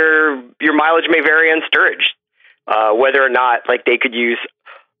depends on your mileage may vary on Sturridge. Whether or not like they could use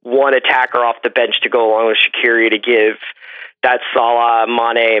one attacker off the bench to go along with Shaqiri to give that Salah,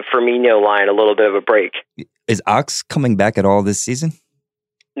 Mane, Firmino line a little bit of a break. Is Ox coming back at all this season?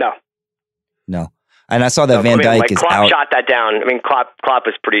 No. And I saw that Van Dijk is Klopp out. Shot that down. I mean, Klopp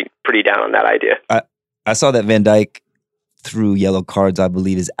was pretty down on that idea. I saw that Van Dijk, through yellow cards, I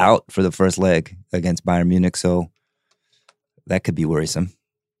believe, is out for the first leg against Bayern Munich. So that could be worrisome.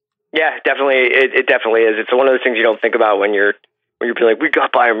 Yeah, definitely. It definitely is. It's one of those things you don't think about when you're like, we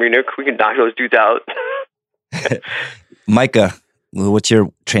got Bayern Munich, we can knock those dudes out. Micah, what's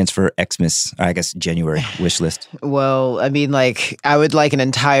your transfer Xmas, I guess January wish list? Well, I mean, like, I would like an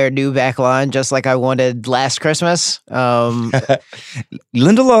entire new back line, just like I wanted last Christmas. Lindelof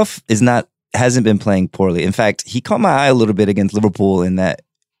hasn't been playing poorly. In fact, he caught my eye a little bit against Liverpool in that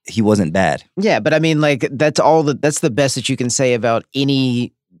he wasn't bad. Yeah, but I mean, like, that's the best that you can say about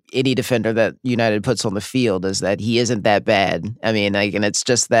any defender that United puts on the field is that he isn't that bad. I mean, like, and it's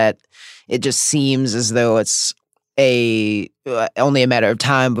just that it just seems as though it's only a matter of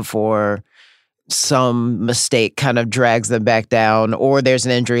time before some mistake kind of drags them back down, or there's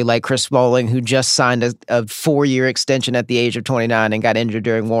an injury like Chris Smalling, who just signed a 4-year extension at the age of 29 and got injured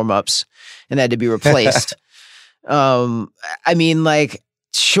during warm-ups and had to be replaced. I mean, like,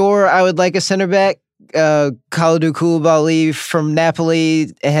 sure, I would like a center back. Kalidou Koulibaly from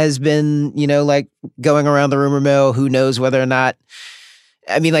Napoli has been, like, going around the rumor mill. Who knows whether or not?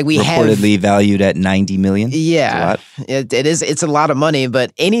 I mean, like, we reportedly valued at 90 million. Yeah, it is. It's a lot of money,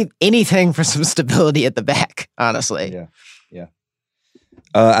 but anything for some stability at the back, honestly. Yeah.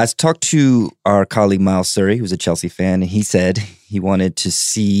 I talked to our colleague Miles Surrey, who's a Chelsea fan, and he said he wanted to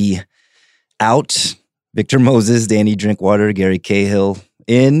see out Victor Moses, Danny Drinkwater, Gary Cahill,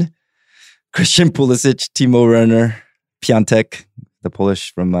 in Christian Pulisic, Timo Werner, Piątek, the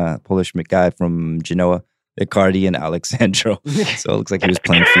Polish guy from Genoa, Icardi, and Alexandro. So it looks like he was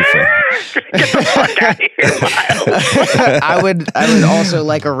playing FIFA. Get the fuck out of here, Miles. I would also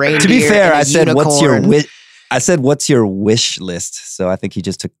like a reindeer. To be fair, I said, unicorn. what's your wish list? So I think he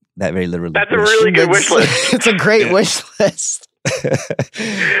just took that very literally. That's a really good wish list. It's a great wish list.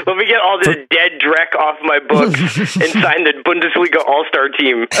 Let me get all this dead Drek off my book and sign the Bundesliga All-Star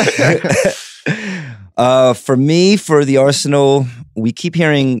team. For me, for the Arsenal, we keep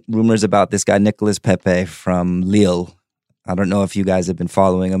hearing rumors about this guy, Nicolas Pepe from Lille. I don't know if you guys have been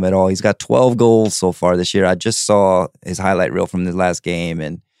following him at all. He's got 12 goals so far this year. I just saw his highlight reel from the last game,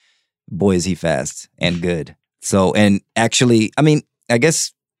 and boy, is he fast and good. So, and actually, I mean, I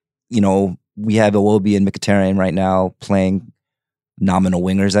guess, we have Iwobi and Mkhitaryan right now playing nominal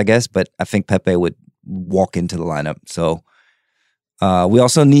wingers, I guess, but I think Pepe would walk into the lineup. So, we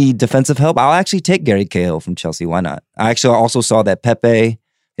also need defensive help. I'll actually take Gary Cahill from Chelsea. Why not? I actually also saw that Pepe,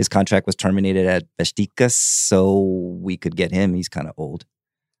 his contract was terminated at Besiktas, so we could get him. He's kind of old.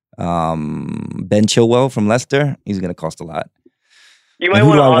 Ben Chilwell from Leicester, he's going to cost a lot. You might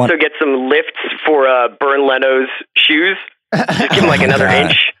want to also get some lifts for Bernd Leno's shoes. Just give him like another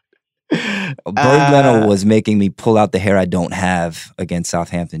inch. Bernd Leno was making me pull out the hair I don't have against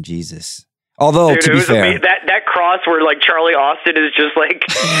Southampton. Jesus. Although, to be fair, that cross where like Charlie Austin is just like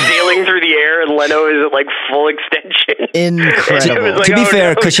sailing through the air and Leno is at like full extension. Incredible. Like, to be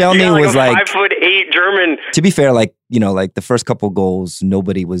fair, Koscielny was like 5'8" German. To be fair, like the first couple goals,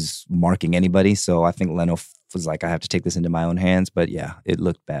 nobody was marking anybody. So I think Leno was like, I have to take this into my own hands. But yeah, it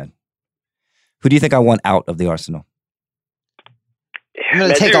looked bad. Who do you think I want out of the Arsenal? I'm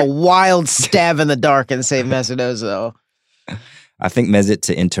going to take a wild stab in the dark and say Mesut Ozil. I think Mesut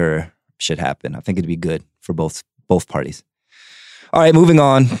to Inter should happen. I think it'd be good for both parties. All right, moving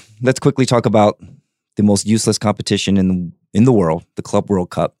on. Let's quickly talk about the most useless competition in the world, the Club World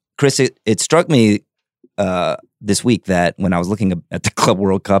Cup. Chris, it struck me this week that when I was looking at the Club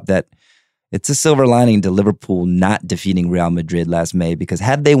World Cup that it's a silver lining to Liverpool not defeating Real Madrid last May, because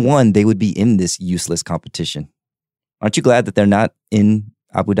had they won, they would be in this useless competition. Aren't you glad that they're not in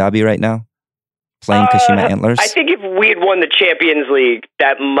Abu Dhabi right now? Playing Kashima Antlers? I think if we had won the Champions League,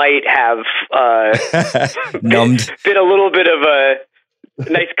 that might have numbed. Been a little bit of a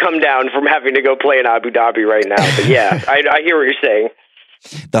nice come down from having to go play in Abu Dhabi right now. But yeah, I hear what you're saying.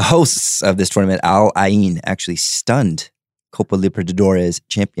 The hosts of this tournament, Al Ain, actually stunned Copa Libertadores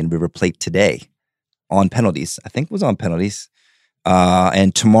champion River Plate today on penalties. I think it was on penalties.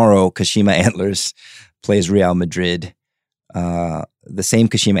 And tomorrow, Kashima Antlers plays Real Madrid. The same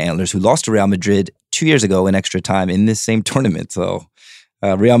Kashima Antlers who lost to Real Madrid 2 years ago in extra time in this same tournament. So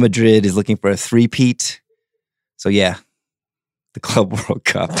Real Madrid is looking for a three-peat. So yeah, the Club World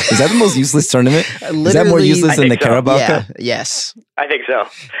Cup. Is that the most useless tournament? Is that more useless than the Carabao Cup? Yes. I think so.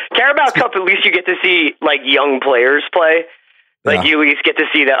 Carabao Cup, at least you get to see like young players play. Like you at least get to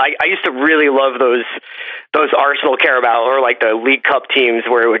see that. I used to really love those Arsenal Carabao or like the League Cup teams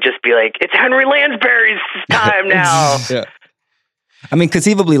where it would just be like, it's Henry Lansbury's time now. Yeah. I mean,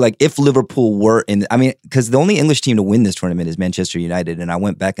 conceivably, like if Liverpool were because the only English team to win this tournament is Manchester United, and I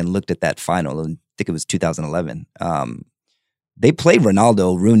went back and looked at that final, and I think it was 2011. They played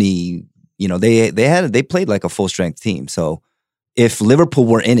Ronaldo, Rooney. They played like a full strength team. So if Liverpool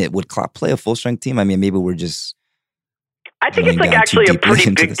were in it, would Klopp play a full strength team? I mean, maybe we're just. I think it's like actually a pretty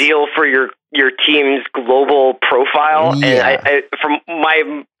big deal for your team's global profile, Yeah. and I from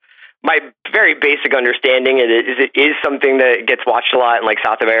my very basic understanding, it is something that gets watched a lot in like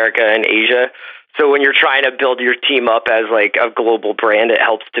South America and Asia. So when you're trying to build your team up as like a global brand, it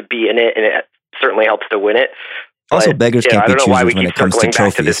helps to be in it, and it certainly helps to win it. Also, beggars can't be choosers when it comes to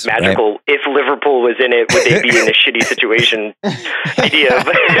trophies. To this magical, right? If Liverpool was in it, would they be in a shitty situation idea?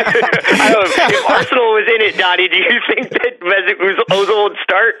 But, I don't know. If Arsenal was in it, Donnie, do you think that Mesut Ozil would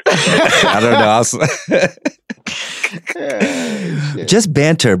start? I don't know. Just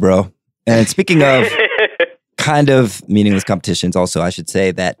banter, bro. And speaking of kind of meaningless competitions, also, I should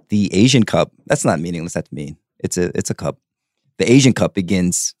say that the Asian Cup, that's not meaningless, that's mean. It's a cup. The Asian Cup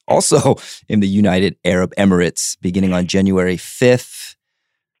begins also in the United Arab Emirates, beginning on January 5th.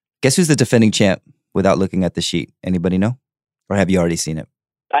 Guess who's the defending champ without looking at the sheet? Anybody know? Or have you already seen it?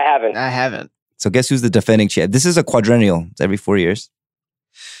 I haven't. So guess who's the defending champ? This is a quadrennial. It's every 4 years.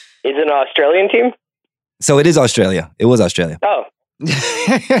 Is it an Australian team? So it is Australia. It was Australia. Oh.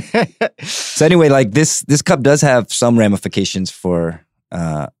 So anyway, like this cup does have some ramifications for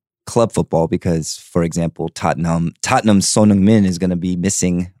club football because, for example, Tottenham's Son Heung-min is going to be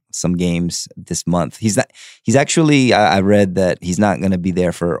missing some games this month. He's actually, I read that he's not going to be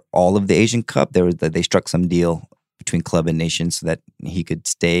there for all of the Asian Cup. They struck some deal between club and nation so that he could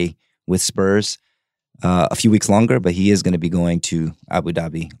stay with Spurs a few weeks longer, but he is going to be going to Abu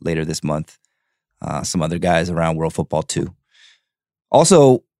Dhabi later this month. Some other guys around world football too.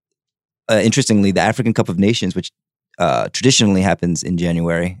 Also, interestingly, the African Cup of Nations, which traditionally happens in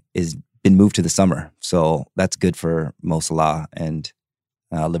January, is been moved to the summer. So that's good for Mo Salah and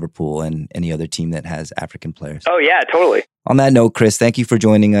Liverpool and any other team that has African players. Oh, yeah, totally. On that note, Chris, thank you for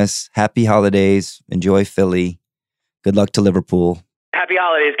joining us. Happy holidays. Enjoy Philly. Good luck to Liverpool. Happy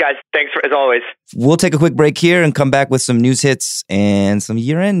holidays, guys. Thanks as always. We'll take a quick break here and come back with some news hits and some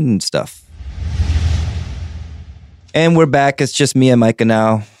year-end stuff. And we're back. It's just me and Micah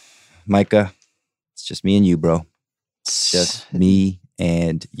now. Micah, it's just me and you, bro. It's just me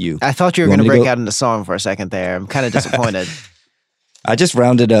and you. I thought you were going to break out into song for a second there. I'm kind of disappointed. I just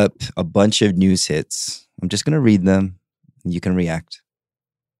rounded up a bunch of news hits. I'm just going to read them and you can react.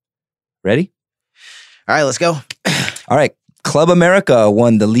 Ready? All right, let's go. All right. Club America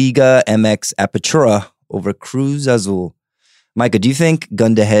won the Liga MX Apertura over Cruz Azul. Micah, do you think,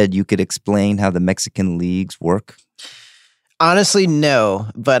 gun to head, you could explain how the Mexican leagues work? Honestly, no,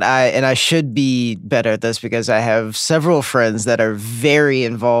 but I should be better at this because I have several friends that are very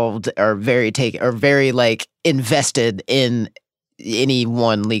involved or very like invested in any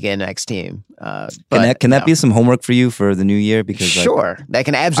one Liga MX team. Can that be some homework for you for the new year? Because sure, that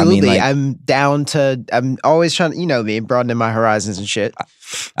can absolutely. I'm down to. I'm always trying to, me broadening my horizons and shit.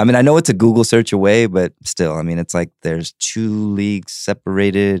 I mean, I know it's a Google search away, but still, I mean, it's like there's two leagues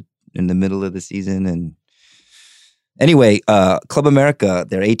separated in the middle of the season. And anyway, Club America,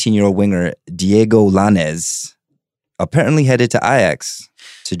 their 18-year-old winger Diego Lainez, apparently headed to Ajax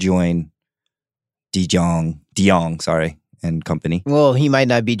to join De Jong, and company. Well, he might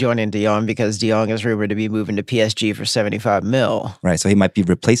not be joining De Jong because De Jong is rumored to be moving to PSG for 75 mil. Right, so he might be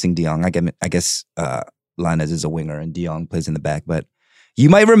replacing De Jong. I guess Lainez is a winger and De Jong plays in the back. But you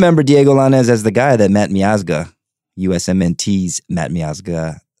might remember Diego Lainez as the guy that Matt Miazga, USMNT's Matt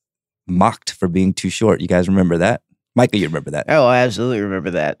Miazga, mocked for being too short. You guys remember that? Micah, you remember that? Oh, I absolutely remember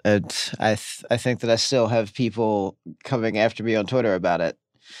that. And I think that I still have people coming after me on Twitter about it.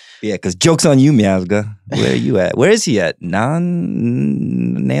 Yeah, because joke's on you, Miazga. Where are you at? Where is he at? Nancy?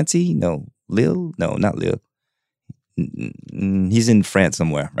 No. Lille? No, not Lille. He's in France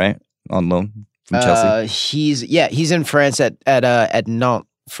somewhere, right? On loan from Chelsea? He's in France at Nantes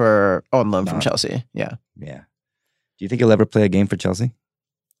on loan from Chelsea. Yeah. Yeah. Do you think he'll ever play a game for Chelsea?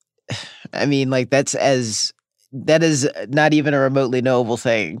 I mean, like that is not even a remotely knowable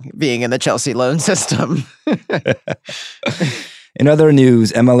thing, being in the Chelsea loan system. In other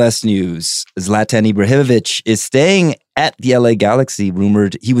news, MLS news, Zlatan Ibrahimovic is staying at the LA Galaxy.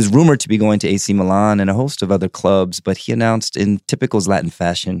 He was rumored to be going to AC Milan and a host of other clubs, but he announced in typical Zlatan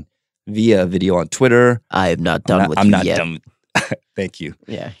fashion via a video on Twitter. I am not done with you yet. I'm not done. Thank you.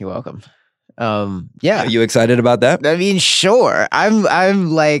 Yeah, you're welcome. Yeah. Are you excited about that? I mean, sure. I'm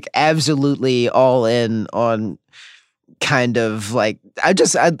like absolutely all in on kind of like I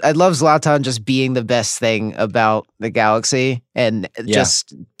love Zlatan just being the best thing about the Galaxy and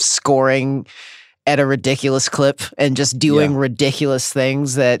just scoring at a ridiculous clip and just doing ridiculous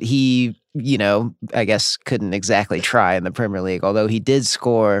things that he, I guess couldn't exactly try in the Premier League, although he did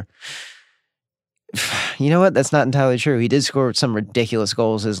score. You know what? That's not entirely true. He did score some ridiculous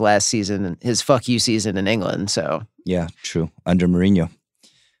goals his last season, his fuck you season in England. So yeah, true. Under Mourinho.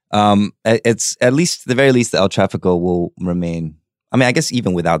 It's at least, the very least, the El Tráfico will remain. I mean, I guess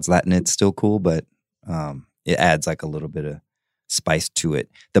even without Zlatan, it's still cool, but it adds like a little bit of spice to it.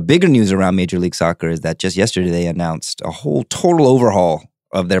 The bigger news around Major League Soccer is that just yesterday they announced a whole total overhaul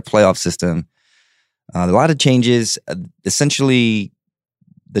of their playoff system. A lot of changes. Essentially,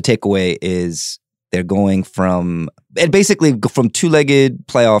 the takeaway is they're going from two-legged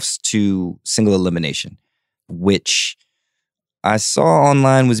playoffs to single elimination, which I saw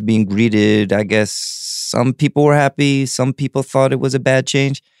online was being greeted. I guess some people were happy. Some people thought it was a bad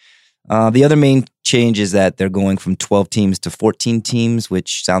change. The other main change is that they're going from 12 teams to 14 teams,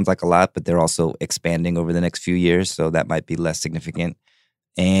 which sounds like a lot, but they're also expanding over the next few years, so that might be less significant.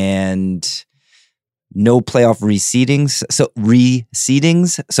 And no playoff reseedings.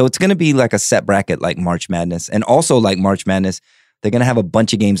 So it's going to be like a set bracket like March Madness. And also like March Madness, they're going to have a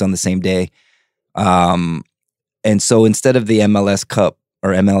bunch of games on the same day. And so instead of the MLS Cup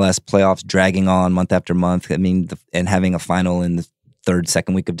or MLS playoffs dragging on month after month, and having a final in the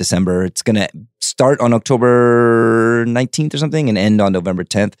second week of December, it's going to start on October 19th or something and end on November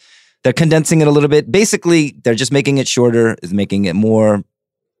 10th. They're condensing it a little bit. Basically, they're just making it shorter, is making it more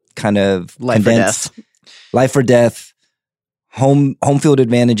kind of condensed. Life or death. Home field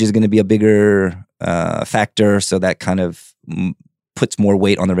advantage is going to be a bigger factor, so that kind of puts more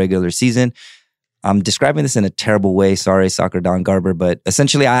weight on the regular season. I'm describing this in a terrible way. Sorry, Soccer Don Garber, but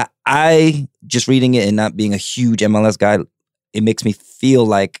essentially, I just reading it and not being a huge MLS guy, it makes me feel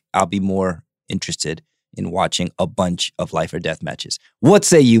like I'll be more interested in watching a bunch of life or death matches. What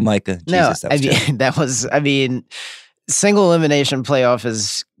say you, Micah? Jesus, single elimination playoff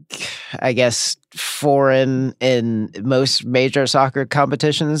is, I guess, foreign in most major soccer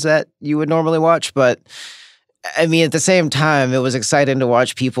competitions that you would normally watch. But I mean, at the same time, it was exciting to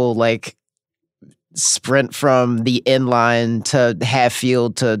watch people like sprint from the end line to half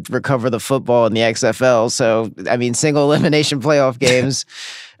field to recover the football in the XFL. So, I mean, single elimination playoff games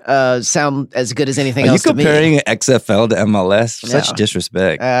sound as good as anything else to me. Are you comparing XFL to MLS? No. Such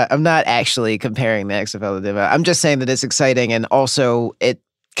disrespect. I'm not actually comparing the XFL to the MLS. I'm just saying that it's exciting, and also it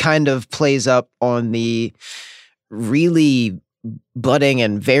kind of plays up on the really budding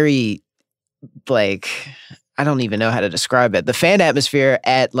and very, like, I don't even know how to describe it. The fan atmosphere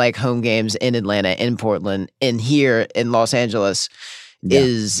at like home games in Atlanta, in Portland, and here in Los Angeles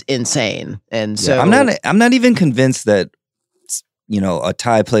is insane. And so I'm not even convinced that, a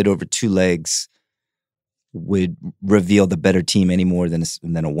tie played over two legs would reveal the better team any more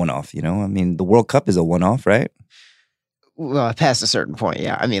than a one-off. I mean, the World Cup is a one-off, right? Well, past a certain point,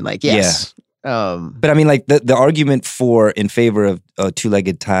 yeah. I mean, like, yes. Yeah. But I mean, like the argument in favor of a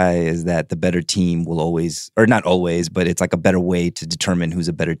two-legged tie is that the better team will always, or not always, but it's like a better way to determine who's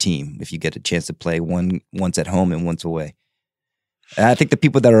a better team if you get a chance to play once at home and once away. And I think the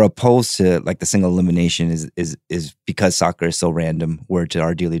people that are opposed to like the single elimination is because soccer is so random. Word to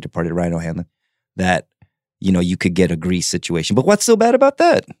our dearly departed Ryan O'Hanlon, that you could get a Greece situation. But what's so bad about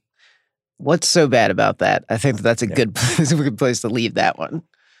that? What's so bad about that? I think that's a good place to leave that one.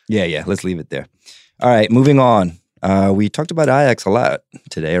 Yeah. Let's leave it there. All right, moving on. We talked about Ajax a lot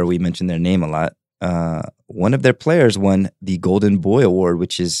today, or we mentioned their name a lot. One of their players won the Golden Boy Award,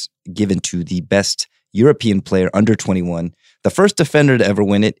 which is given to the best European player under 21. The first defender to ever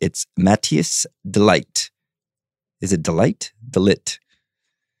win it, it's Matthias de Ligt. Is it de Ligt? De Ligt.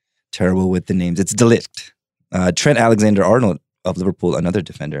 Terrible with the names. It's de Ligt. Trent Alexander-Arnold of Liverpool, another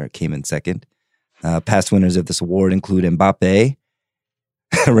defender, came in second. Past winners of this award include Mbappe,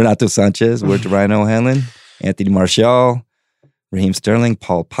 Renato Sanchez, word to Ryan O'Hanlon, Anthony Martial, Raheem Sterling,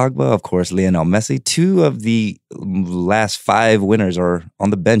 Paul Pogba, of course, Lionel Messi. 2 of the last 5 winners are on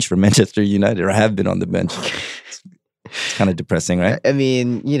the bench for Manchester United, or have been on the bench. It's kind of depressing, right? I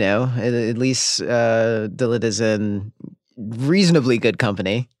mean, at least de Ligt is in reasonably good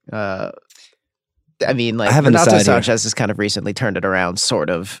company. I mean, like, Renato Sanchez has kind of recently turned it around, sort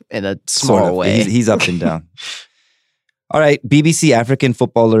of, in a small way. He's up and down. All right, BBC African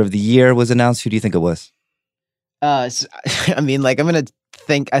Footballer of the Year was announced. Who do you think it was? I mean, like,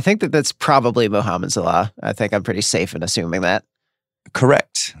 I think that that's probably Mohamed Salah. I think I'm pretty safe in assuming that.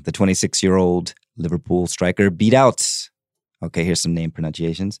 Correct. The 26-year-old Liverpool striker beat out, okay, here's some name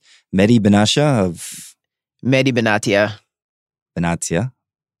pronunciations, Mehdi Benatia,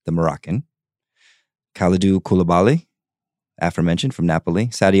 the Moroccan, Kalidou Koulibaly, aforementioned from Napoli,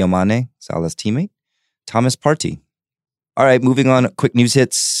 Sadio Mane, Salah's teammate, Thomas Partey. All right, moving on, quick news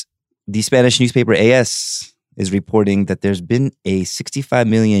hits. The Spanish newspaper AS is reporting that there's been a 65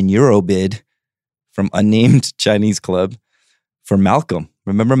 million euro bid from unnamed Chinese club for Malcolm.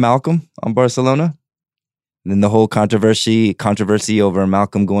 Remember Malcolm on Barcelona? And then the whole controversy over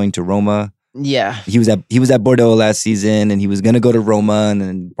Malcolm going to Roma. Yeah. He was at Bordeaux last season, and he was going to go to Roma, and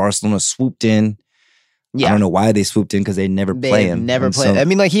then Barcelona swooped in. Yeah. I don't know why they swooped in, because they never play him. I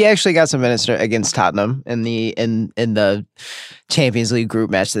mean, like, he actually got some minutes against Tottenham in the Champions League group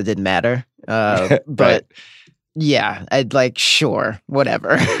match that didn't matter. But right. Yeah, I'd like, sure,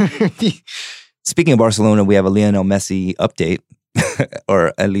 whatever. Speaking of Barcelona, we have a Lionel Messi update,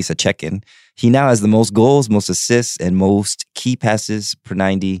 or at least a check-in. He now has the most goals, most assists, and most key passes per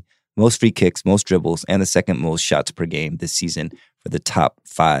 90, most free kicks, most dribbles, and the second most shots per game this season for the top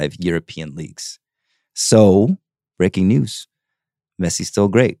 5 European leagues. So, breaking news, Messi's still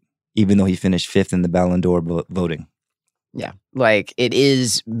great, even though he finished 5th in the Ballon d'Or voting. Yeah, like, it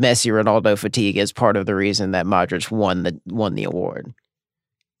is Messi-Ronaldo fatigue as part of the reason that Modric won the award.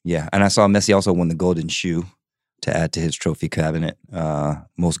 Yeah, and I saw Messi also won the Golden Shoe to add to his trophy cabinet.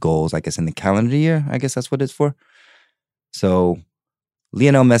 Most goals, I guess, in the calendar year. I guess that's what it's for. So,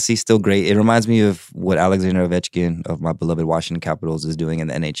 Lionel Messi, still great. It reminds me of what Alexander Ovechkin of my beloved Washington Capitals is doing in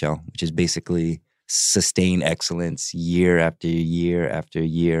the NHL, which is basically sustained excellence year after year after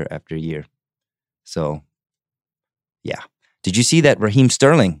year after year. So, yeah. Did you see that Raheem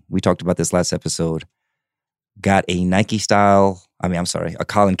Sterling, we talked about this last episode, got a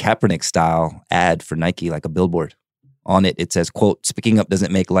Colin Kaepernick style ad for Nike, like a billboard. On it, it says, quote, "Speaking up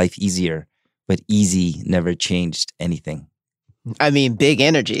doesn't make life easier, but easy never changed anything." I mean, big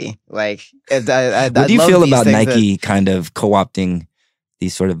energy. Like, what do you feel about Nike kind of co-opting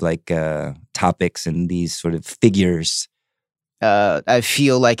these sort of like topics and these sort of figures. I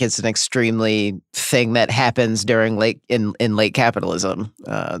feel like it's an extremely thing that happens during late capitalism.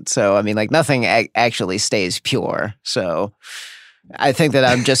 So I mean, like nothing actually stays pure. So I think that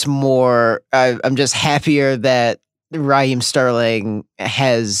I'm just I'm just happier that Raheem Sterling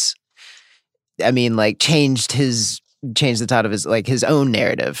has, I mean, like changed the tide of his own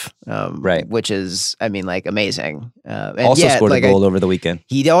narrative, Right. Which is, I mean, like amazing. And Also scored a goal over the weekend.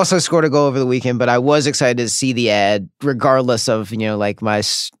 He also scored a goal over the weekend, but I was excited to see the ad, regardless of, like my,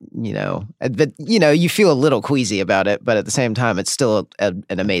 but, you feel a little queasy about it, but at the same time, it's still an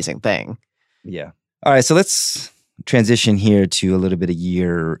amazing thing. Yeah. All right. So let's transition here to a little bit of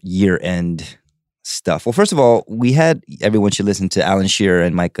year-end stuff. Well, first of all, everyone should listen to Alan Shearer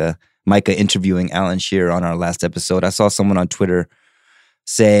and Micah interviewing Alan Shearer on our last episode. I saw someone on Twitter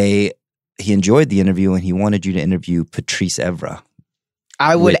say he enjoyed the interview and he wanted you to interview Patrice Evra.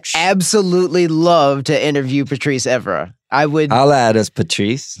 I would absolutely love to interview Patrice Evra. I'll add us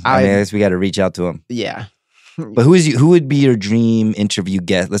Patrice. I guess we got to reach out to him. Yeah. But who would be your dream interview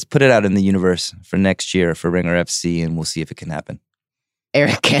guest? Let's put it out in the universe for next year for Ringer FC, and we'll see if it can happen.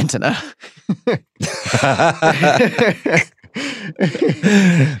 Eric Cantona.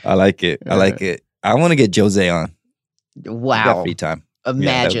 I like it. I want to get Jose on. Wow. Got free time. Imagine.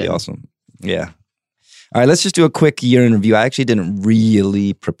 Yeah, that'd be awesome. Yeah. All right, let's just do a quick year in review. I actually didn't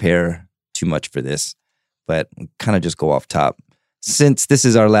really prepare too much for this, but kind of just go off top. Since this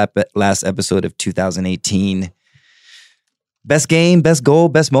is our last episode of 2018, best game, best goal,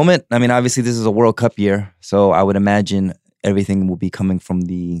 best moment. I mean, obviously this is a World Cup year, so I would imagine everything will be coming from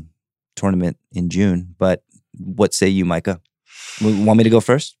the tournament in June. But what say you, Micah? Want me to go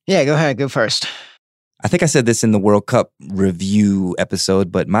first? Yeah, go ahead. Go first. I think I said this in the World Cup review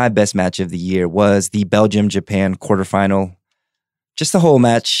episode, but my best match of the year was the Belgium-Japan quarterfinal. Just the whole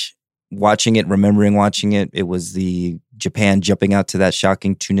match, watching it, remembering watching it. It was the Japan jumping out to that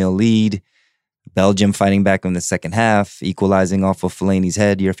shocking 2-0 lead. Belgium fighting back in the second half, equalizing off of Fellaini's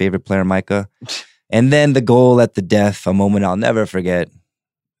head, your favorite player, Micah. And then the goal at the death, a moment I'll never forget.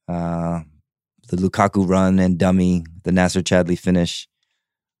 The Lukaku run and dummy, the Nasser Chadli finish,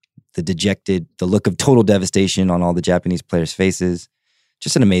 the look of total devastation on all the Japanese players' faces.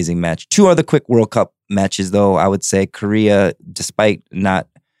 Just an amazing match. Two other quick World Cup matches, though. I would say Korea, despite not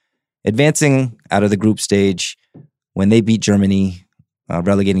advancing out of the group stage, when they beat Germany,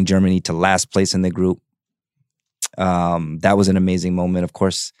 relegating Germany to last place in the group, that was an amazing moment. Of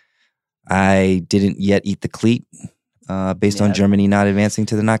course, I didn't yet eat the cleat based on Germany not advancing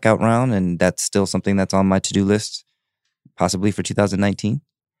to the knockout round, and that's still something that's on my to-do list, possibly for 2019.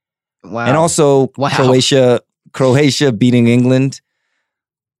 Wow. And also Croatia beating England,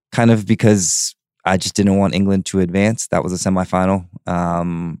 kind of because I just didn't want England to advance. That was a semifinal.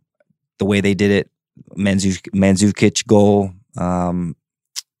 The way they did it, Mandzukic goal.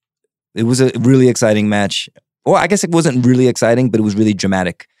 It was a really exciting match. Well, I guess it wasn't really exciting, but it was really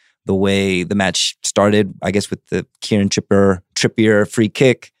dramatic. The way the match started, I guess, with the Kieran Trippier free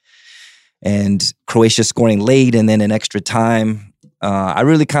kick and Croatia scoring late and then in extra time.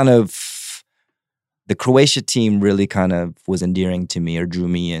 The Croatia team really kind of was endearing to me or drew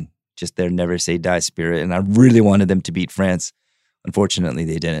me in, just their never say die spirit. And I really wanted them to beat France. Unfortunately,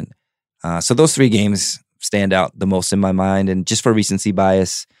 they didn't. So those three games stand out the most in my mind. And just for recency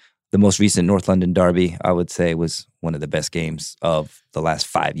bias, the most recent North London derby, I would say, was one of the best games of the last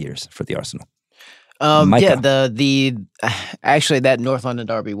 5 years for the Arsenal. Yeah, actually that North London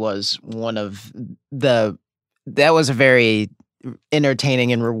derby was that was a very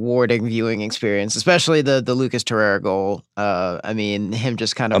entertaining and rewarding viewing experience, especially the Lucas Torreira goal. I mean, him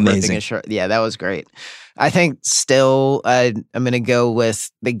just kind of ripping his shirt. Yeah, that was great. I think still I'm going to go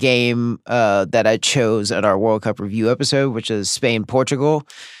with the game that I chose at our World Cup review episode, which is Spain-Portugal.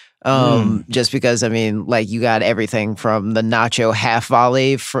 Just because, I mean, like you got everything from the Nacho half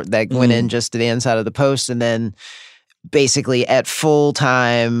volley that went in just to the inside of the post, and then basically at full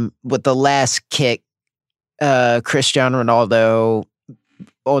time with the last kick, Cristiano Ronaldo,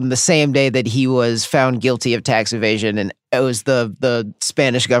 on the same day that he was found guilty of tax evasion and owes the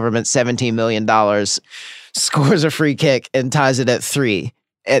Spanish government $17 million, scores a free kick and ties it at 3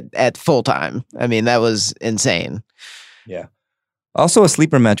 at full time. I mean, that was insane. Yeah. Also, a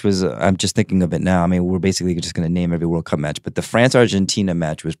sleeper match was, I'm just thinking of it now. I mean, we're basically just going to name every World Cup match, but the France-Argentina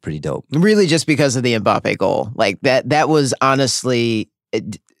match was pretty dope. Really just because of the Mbappe goal. Like, that was honestly,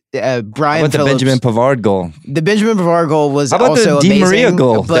 Brian What the Phillips. Benjamin Pavard goal? The Benjamin Pavard goal was How about also the Di amazing. Maria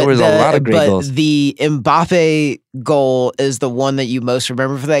goal? There was a lot of great goals. But the Mbappe goal is the one that you most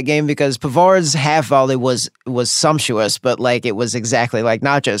remember for that game because Pavard's half volley was sumptuous, but like it was exactly like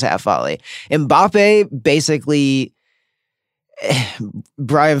Nacho's half volley. Mbappe basically.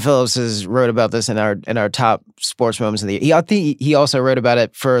 Brian Phillips has wrote about this in our top sports moments of the year. I think he also wrote about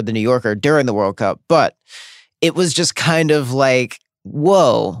it for the New Yorker during the World Cup, but it was just kind of like,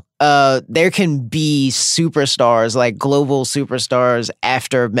 whoa, there can be superstars, like global superstars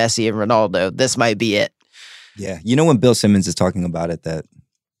after Messi and Ronaldo. This might be it. Yeah. You know when Bill Simmons is talking about it that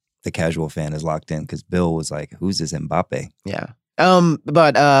the casual fan is locked in because Bill was like, who's this Mbappe? Yeah.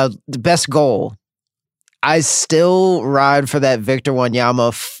 But the best goal, I still ride for that Victor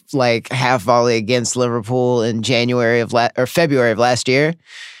Wanyama half volley against Liverpool in February of last year.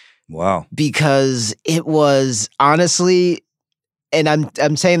 Wow. Because it was honestly, and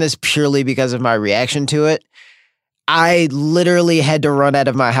I'm saying this purely because of my reaction to it, I literally had to run out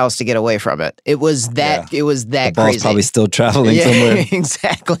of my house to get away from it. It was that the ball's crazy. Probably still traveling somewhere.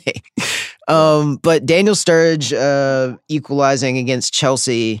 Exactly. But Daniel Sturridge equalizing against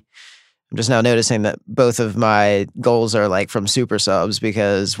Chelsea. I'm just now noticing that both of my goals are like from super subs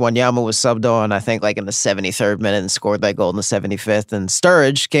because Wanyama was subbed on, I think, like in the 73rd minute and scored that goal in the 75th. And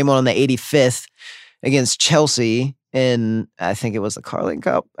Sturridge came on in the 85th against Chelsea in, I think it was the Carling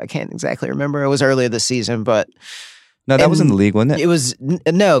Cup. I can't exactly remember. It was earlier this season, but no, that was in the league, wasn't it? It was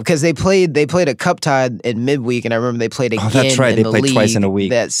no, because they played a cup tie in midweek, and I remember they played again. Oh, that's right. They played twice in a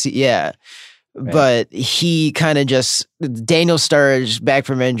week. Yeah. Right. But he kind of just Daniel Sturridge back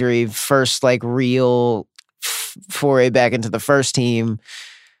from injury, first like real foray back into the first team,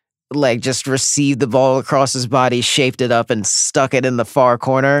 like just received the ball across his body, shaped it up, and stuck it in the far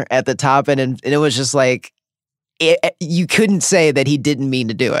corner at the top, and it was just like you couldn't say that he didn't mean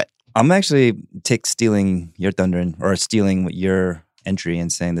to do it. I'm actually stealing your thunder or stealing your entry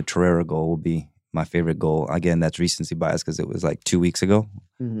and saying the Torreira goal will be my favorite goal. Again, that's recency bias because it was like 2 weeks ago,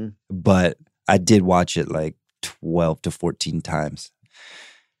 but I did watch it like 12 to 14 times.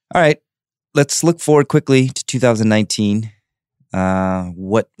 All right, let's look forward quickly to 2019.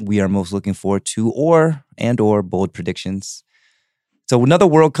 What we are most looking forward to, or bold predictions. So another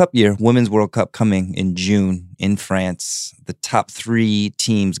World Cup year, Women's World Cup coming in June in France. The top 3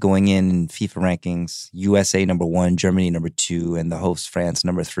 teams going in FIFA rankings: USA number 1, Germany number 2, and the host France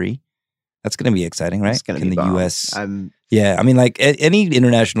number 3. That's going to be exciting, right? It's going to be bomb. US? Yeah, I mean, like any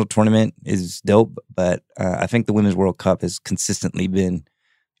international tournament is dope, but I think the Women's World Cup has consistently been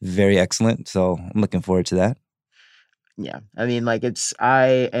very excellent. So I'm looking forward to that. Yeah, I mean, like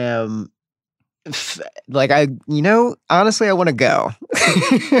honestly, I want to go.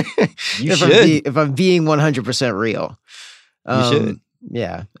 You should. If I'm being 100% real. You should.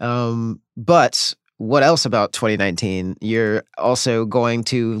 Yeah. But what else about 2019? You're also going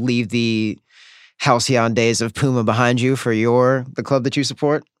to leave the halcyon days of Puma behind you for the club that you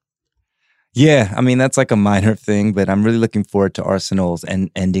support? Yeah, I mean, that's like a minor thing, but I'm really looking forward to Arsenal's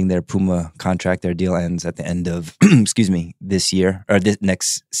ending their Puma contract. Their deal ends at the end of, this year, or this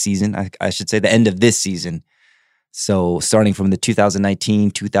next season, I should say, the end of this season. So starting from the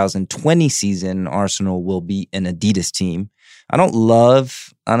 2019-2020 season, Arsenal will be an Adidas team. I don't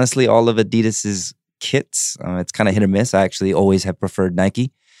love, honestly, all of Adidas's kits. It's kind of hit or miss. I actually always have preferred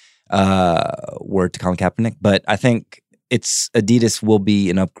Nike, word to Colin Kaepernick, but I think Adidas will be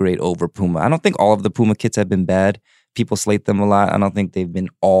an upgrade over Puma. I don't think all of the Puma kits have been bad. People slate them a lot. I don't think they've been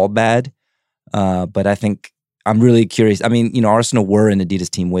all bad, but I think I'm really curious. I mean, Arsenal were an Adidas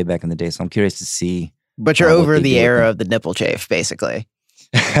team way back in the day, so I'm curious to see. But you're over the era of the nipple chafe, basically.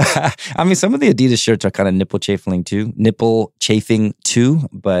 I mean, some of the Adidas shirts are kind of nipple chafing too,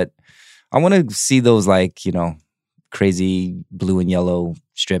 but I want to see those crazy blue and yellow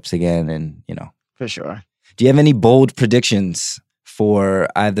strips again, and For sure. Do you have any bold predictions for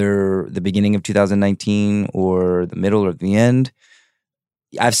either the beginning of 2019 or the middle or the end?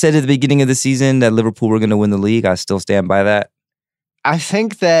 I've said at the beginning of the season that Liverpool were going to win the league. I still stand by that. I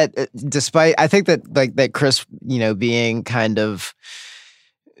think that that Chris, being kind of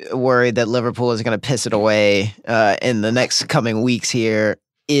worried that Liverpool is going to piss it away in the next coming weeks here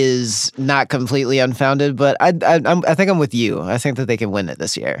is not completely unfounded. But I think I'm with you. I think that they can win it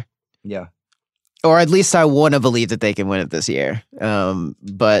this year. Yeah. Or at least I want to believe that they can win it this year.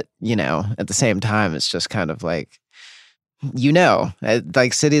 But, at the same time, it's just kind of like,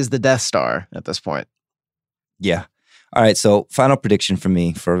 City is the Death Star at this point. Yeah. All right. So final prediction for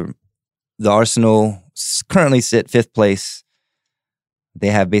me for the Arsenal currently sit 5th place. They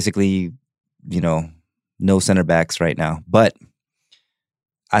have basically, no center backs right now. But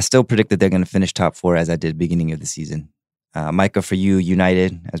I still predict that they're going to finish top 4 as I did beginning of the season. Micah, for you,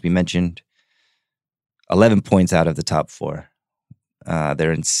 United, as we mentioned, 11 points out of the top 4.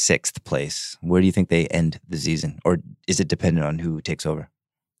 They're in 6th place. Where do you think they end the season? Or is it dependent on who takes over?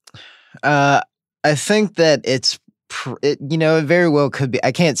 I think that it very well could be.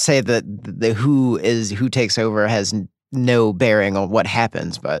 I can't say that the who takes over has no bearing on what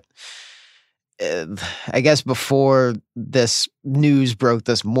happens, but I guess before this news broke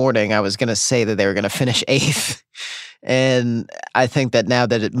this morning, I was going to say that they were going to finish 8th. And I think that now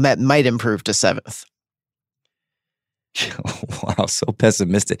that it might improve to 7th. Wow, so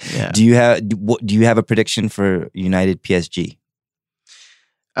pessimistic. Yeah. Do you have a prediction for United PSG?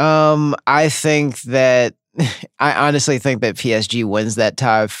 I honestly think that PSG wins that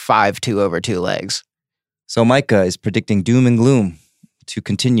tie 5-2 over 2 legs. So Micah is predicting doom and gloom to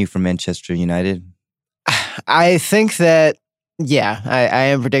continue for Manchester United. I think that, I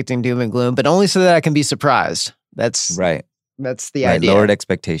am predicting doom and gloom, but only so that I can be surprised. That's right. That's the idea. Lowered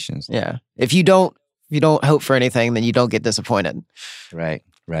expectations. Yeah. If you don't hope for anything, then you don't get disappointed. Right.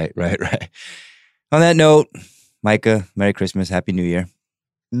 On that note, Micah, Merry Christmas, Happy New Year.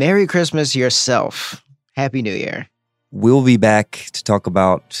 Merry Christmas yourself. Happy New Year. We'll be back to talk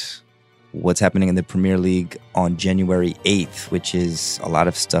about what's happening in the Premier League on January 8th, which is a lot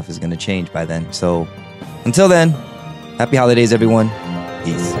of stuff is going to change by then. So until then, happy holidays, everyone.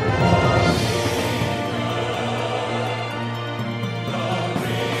 Peace.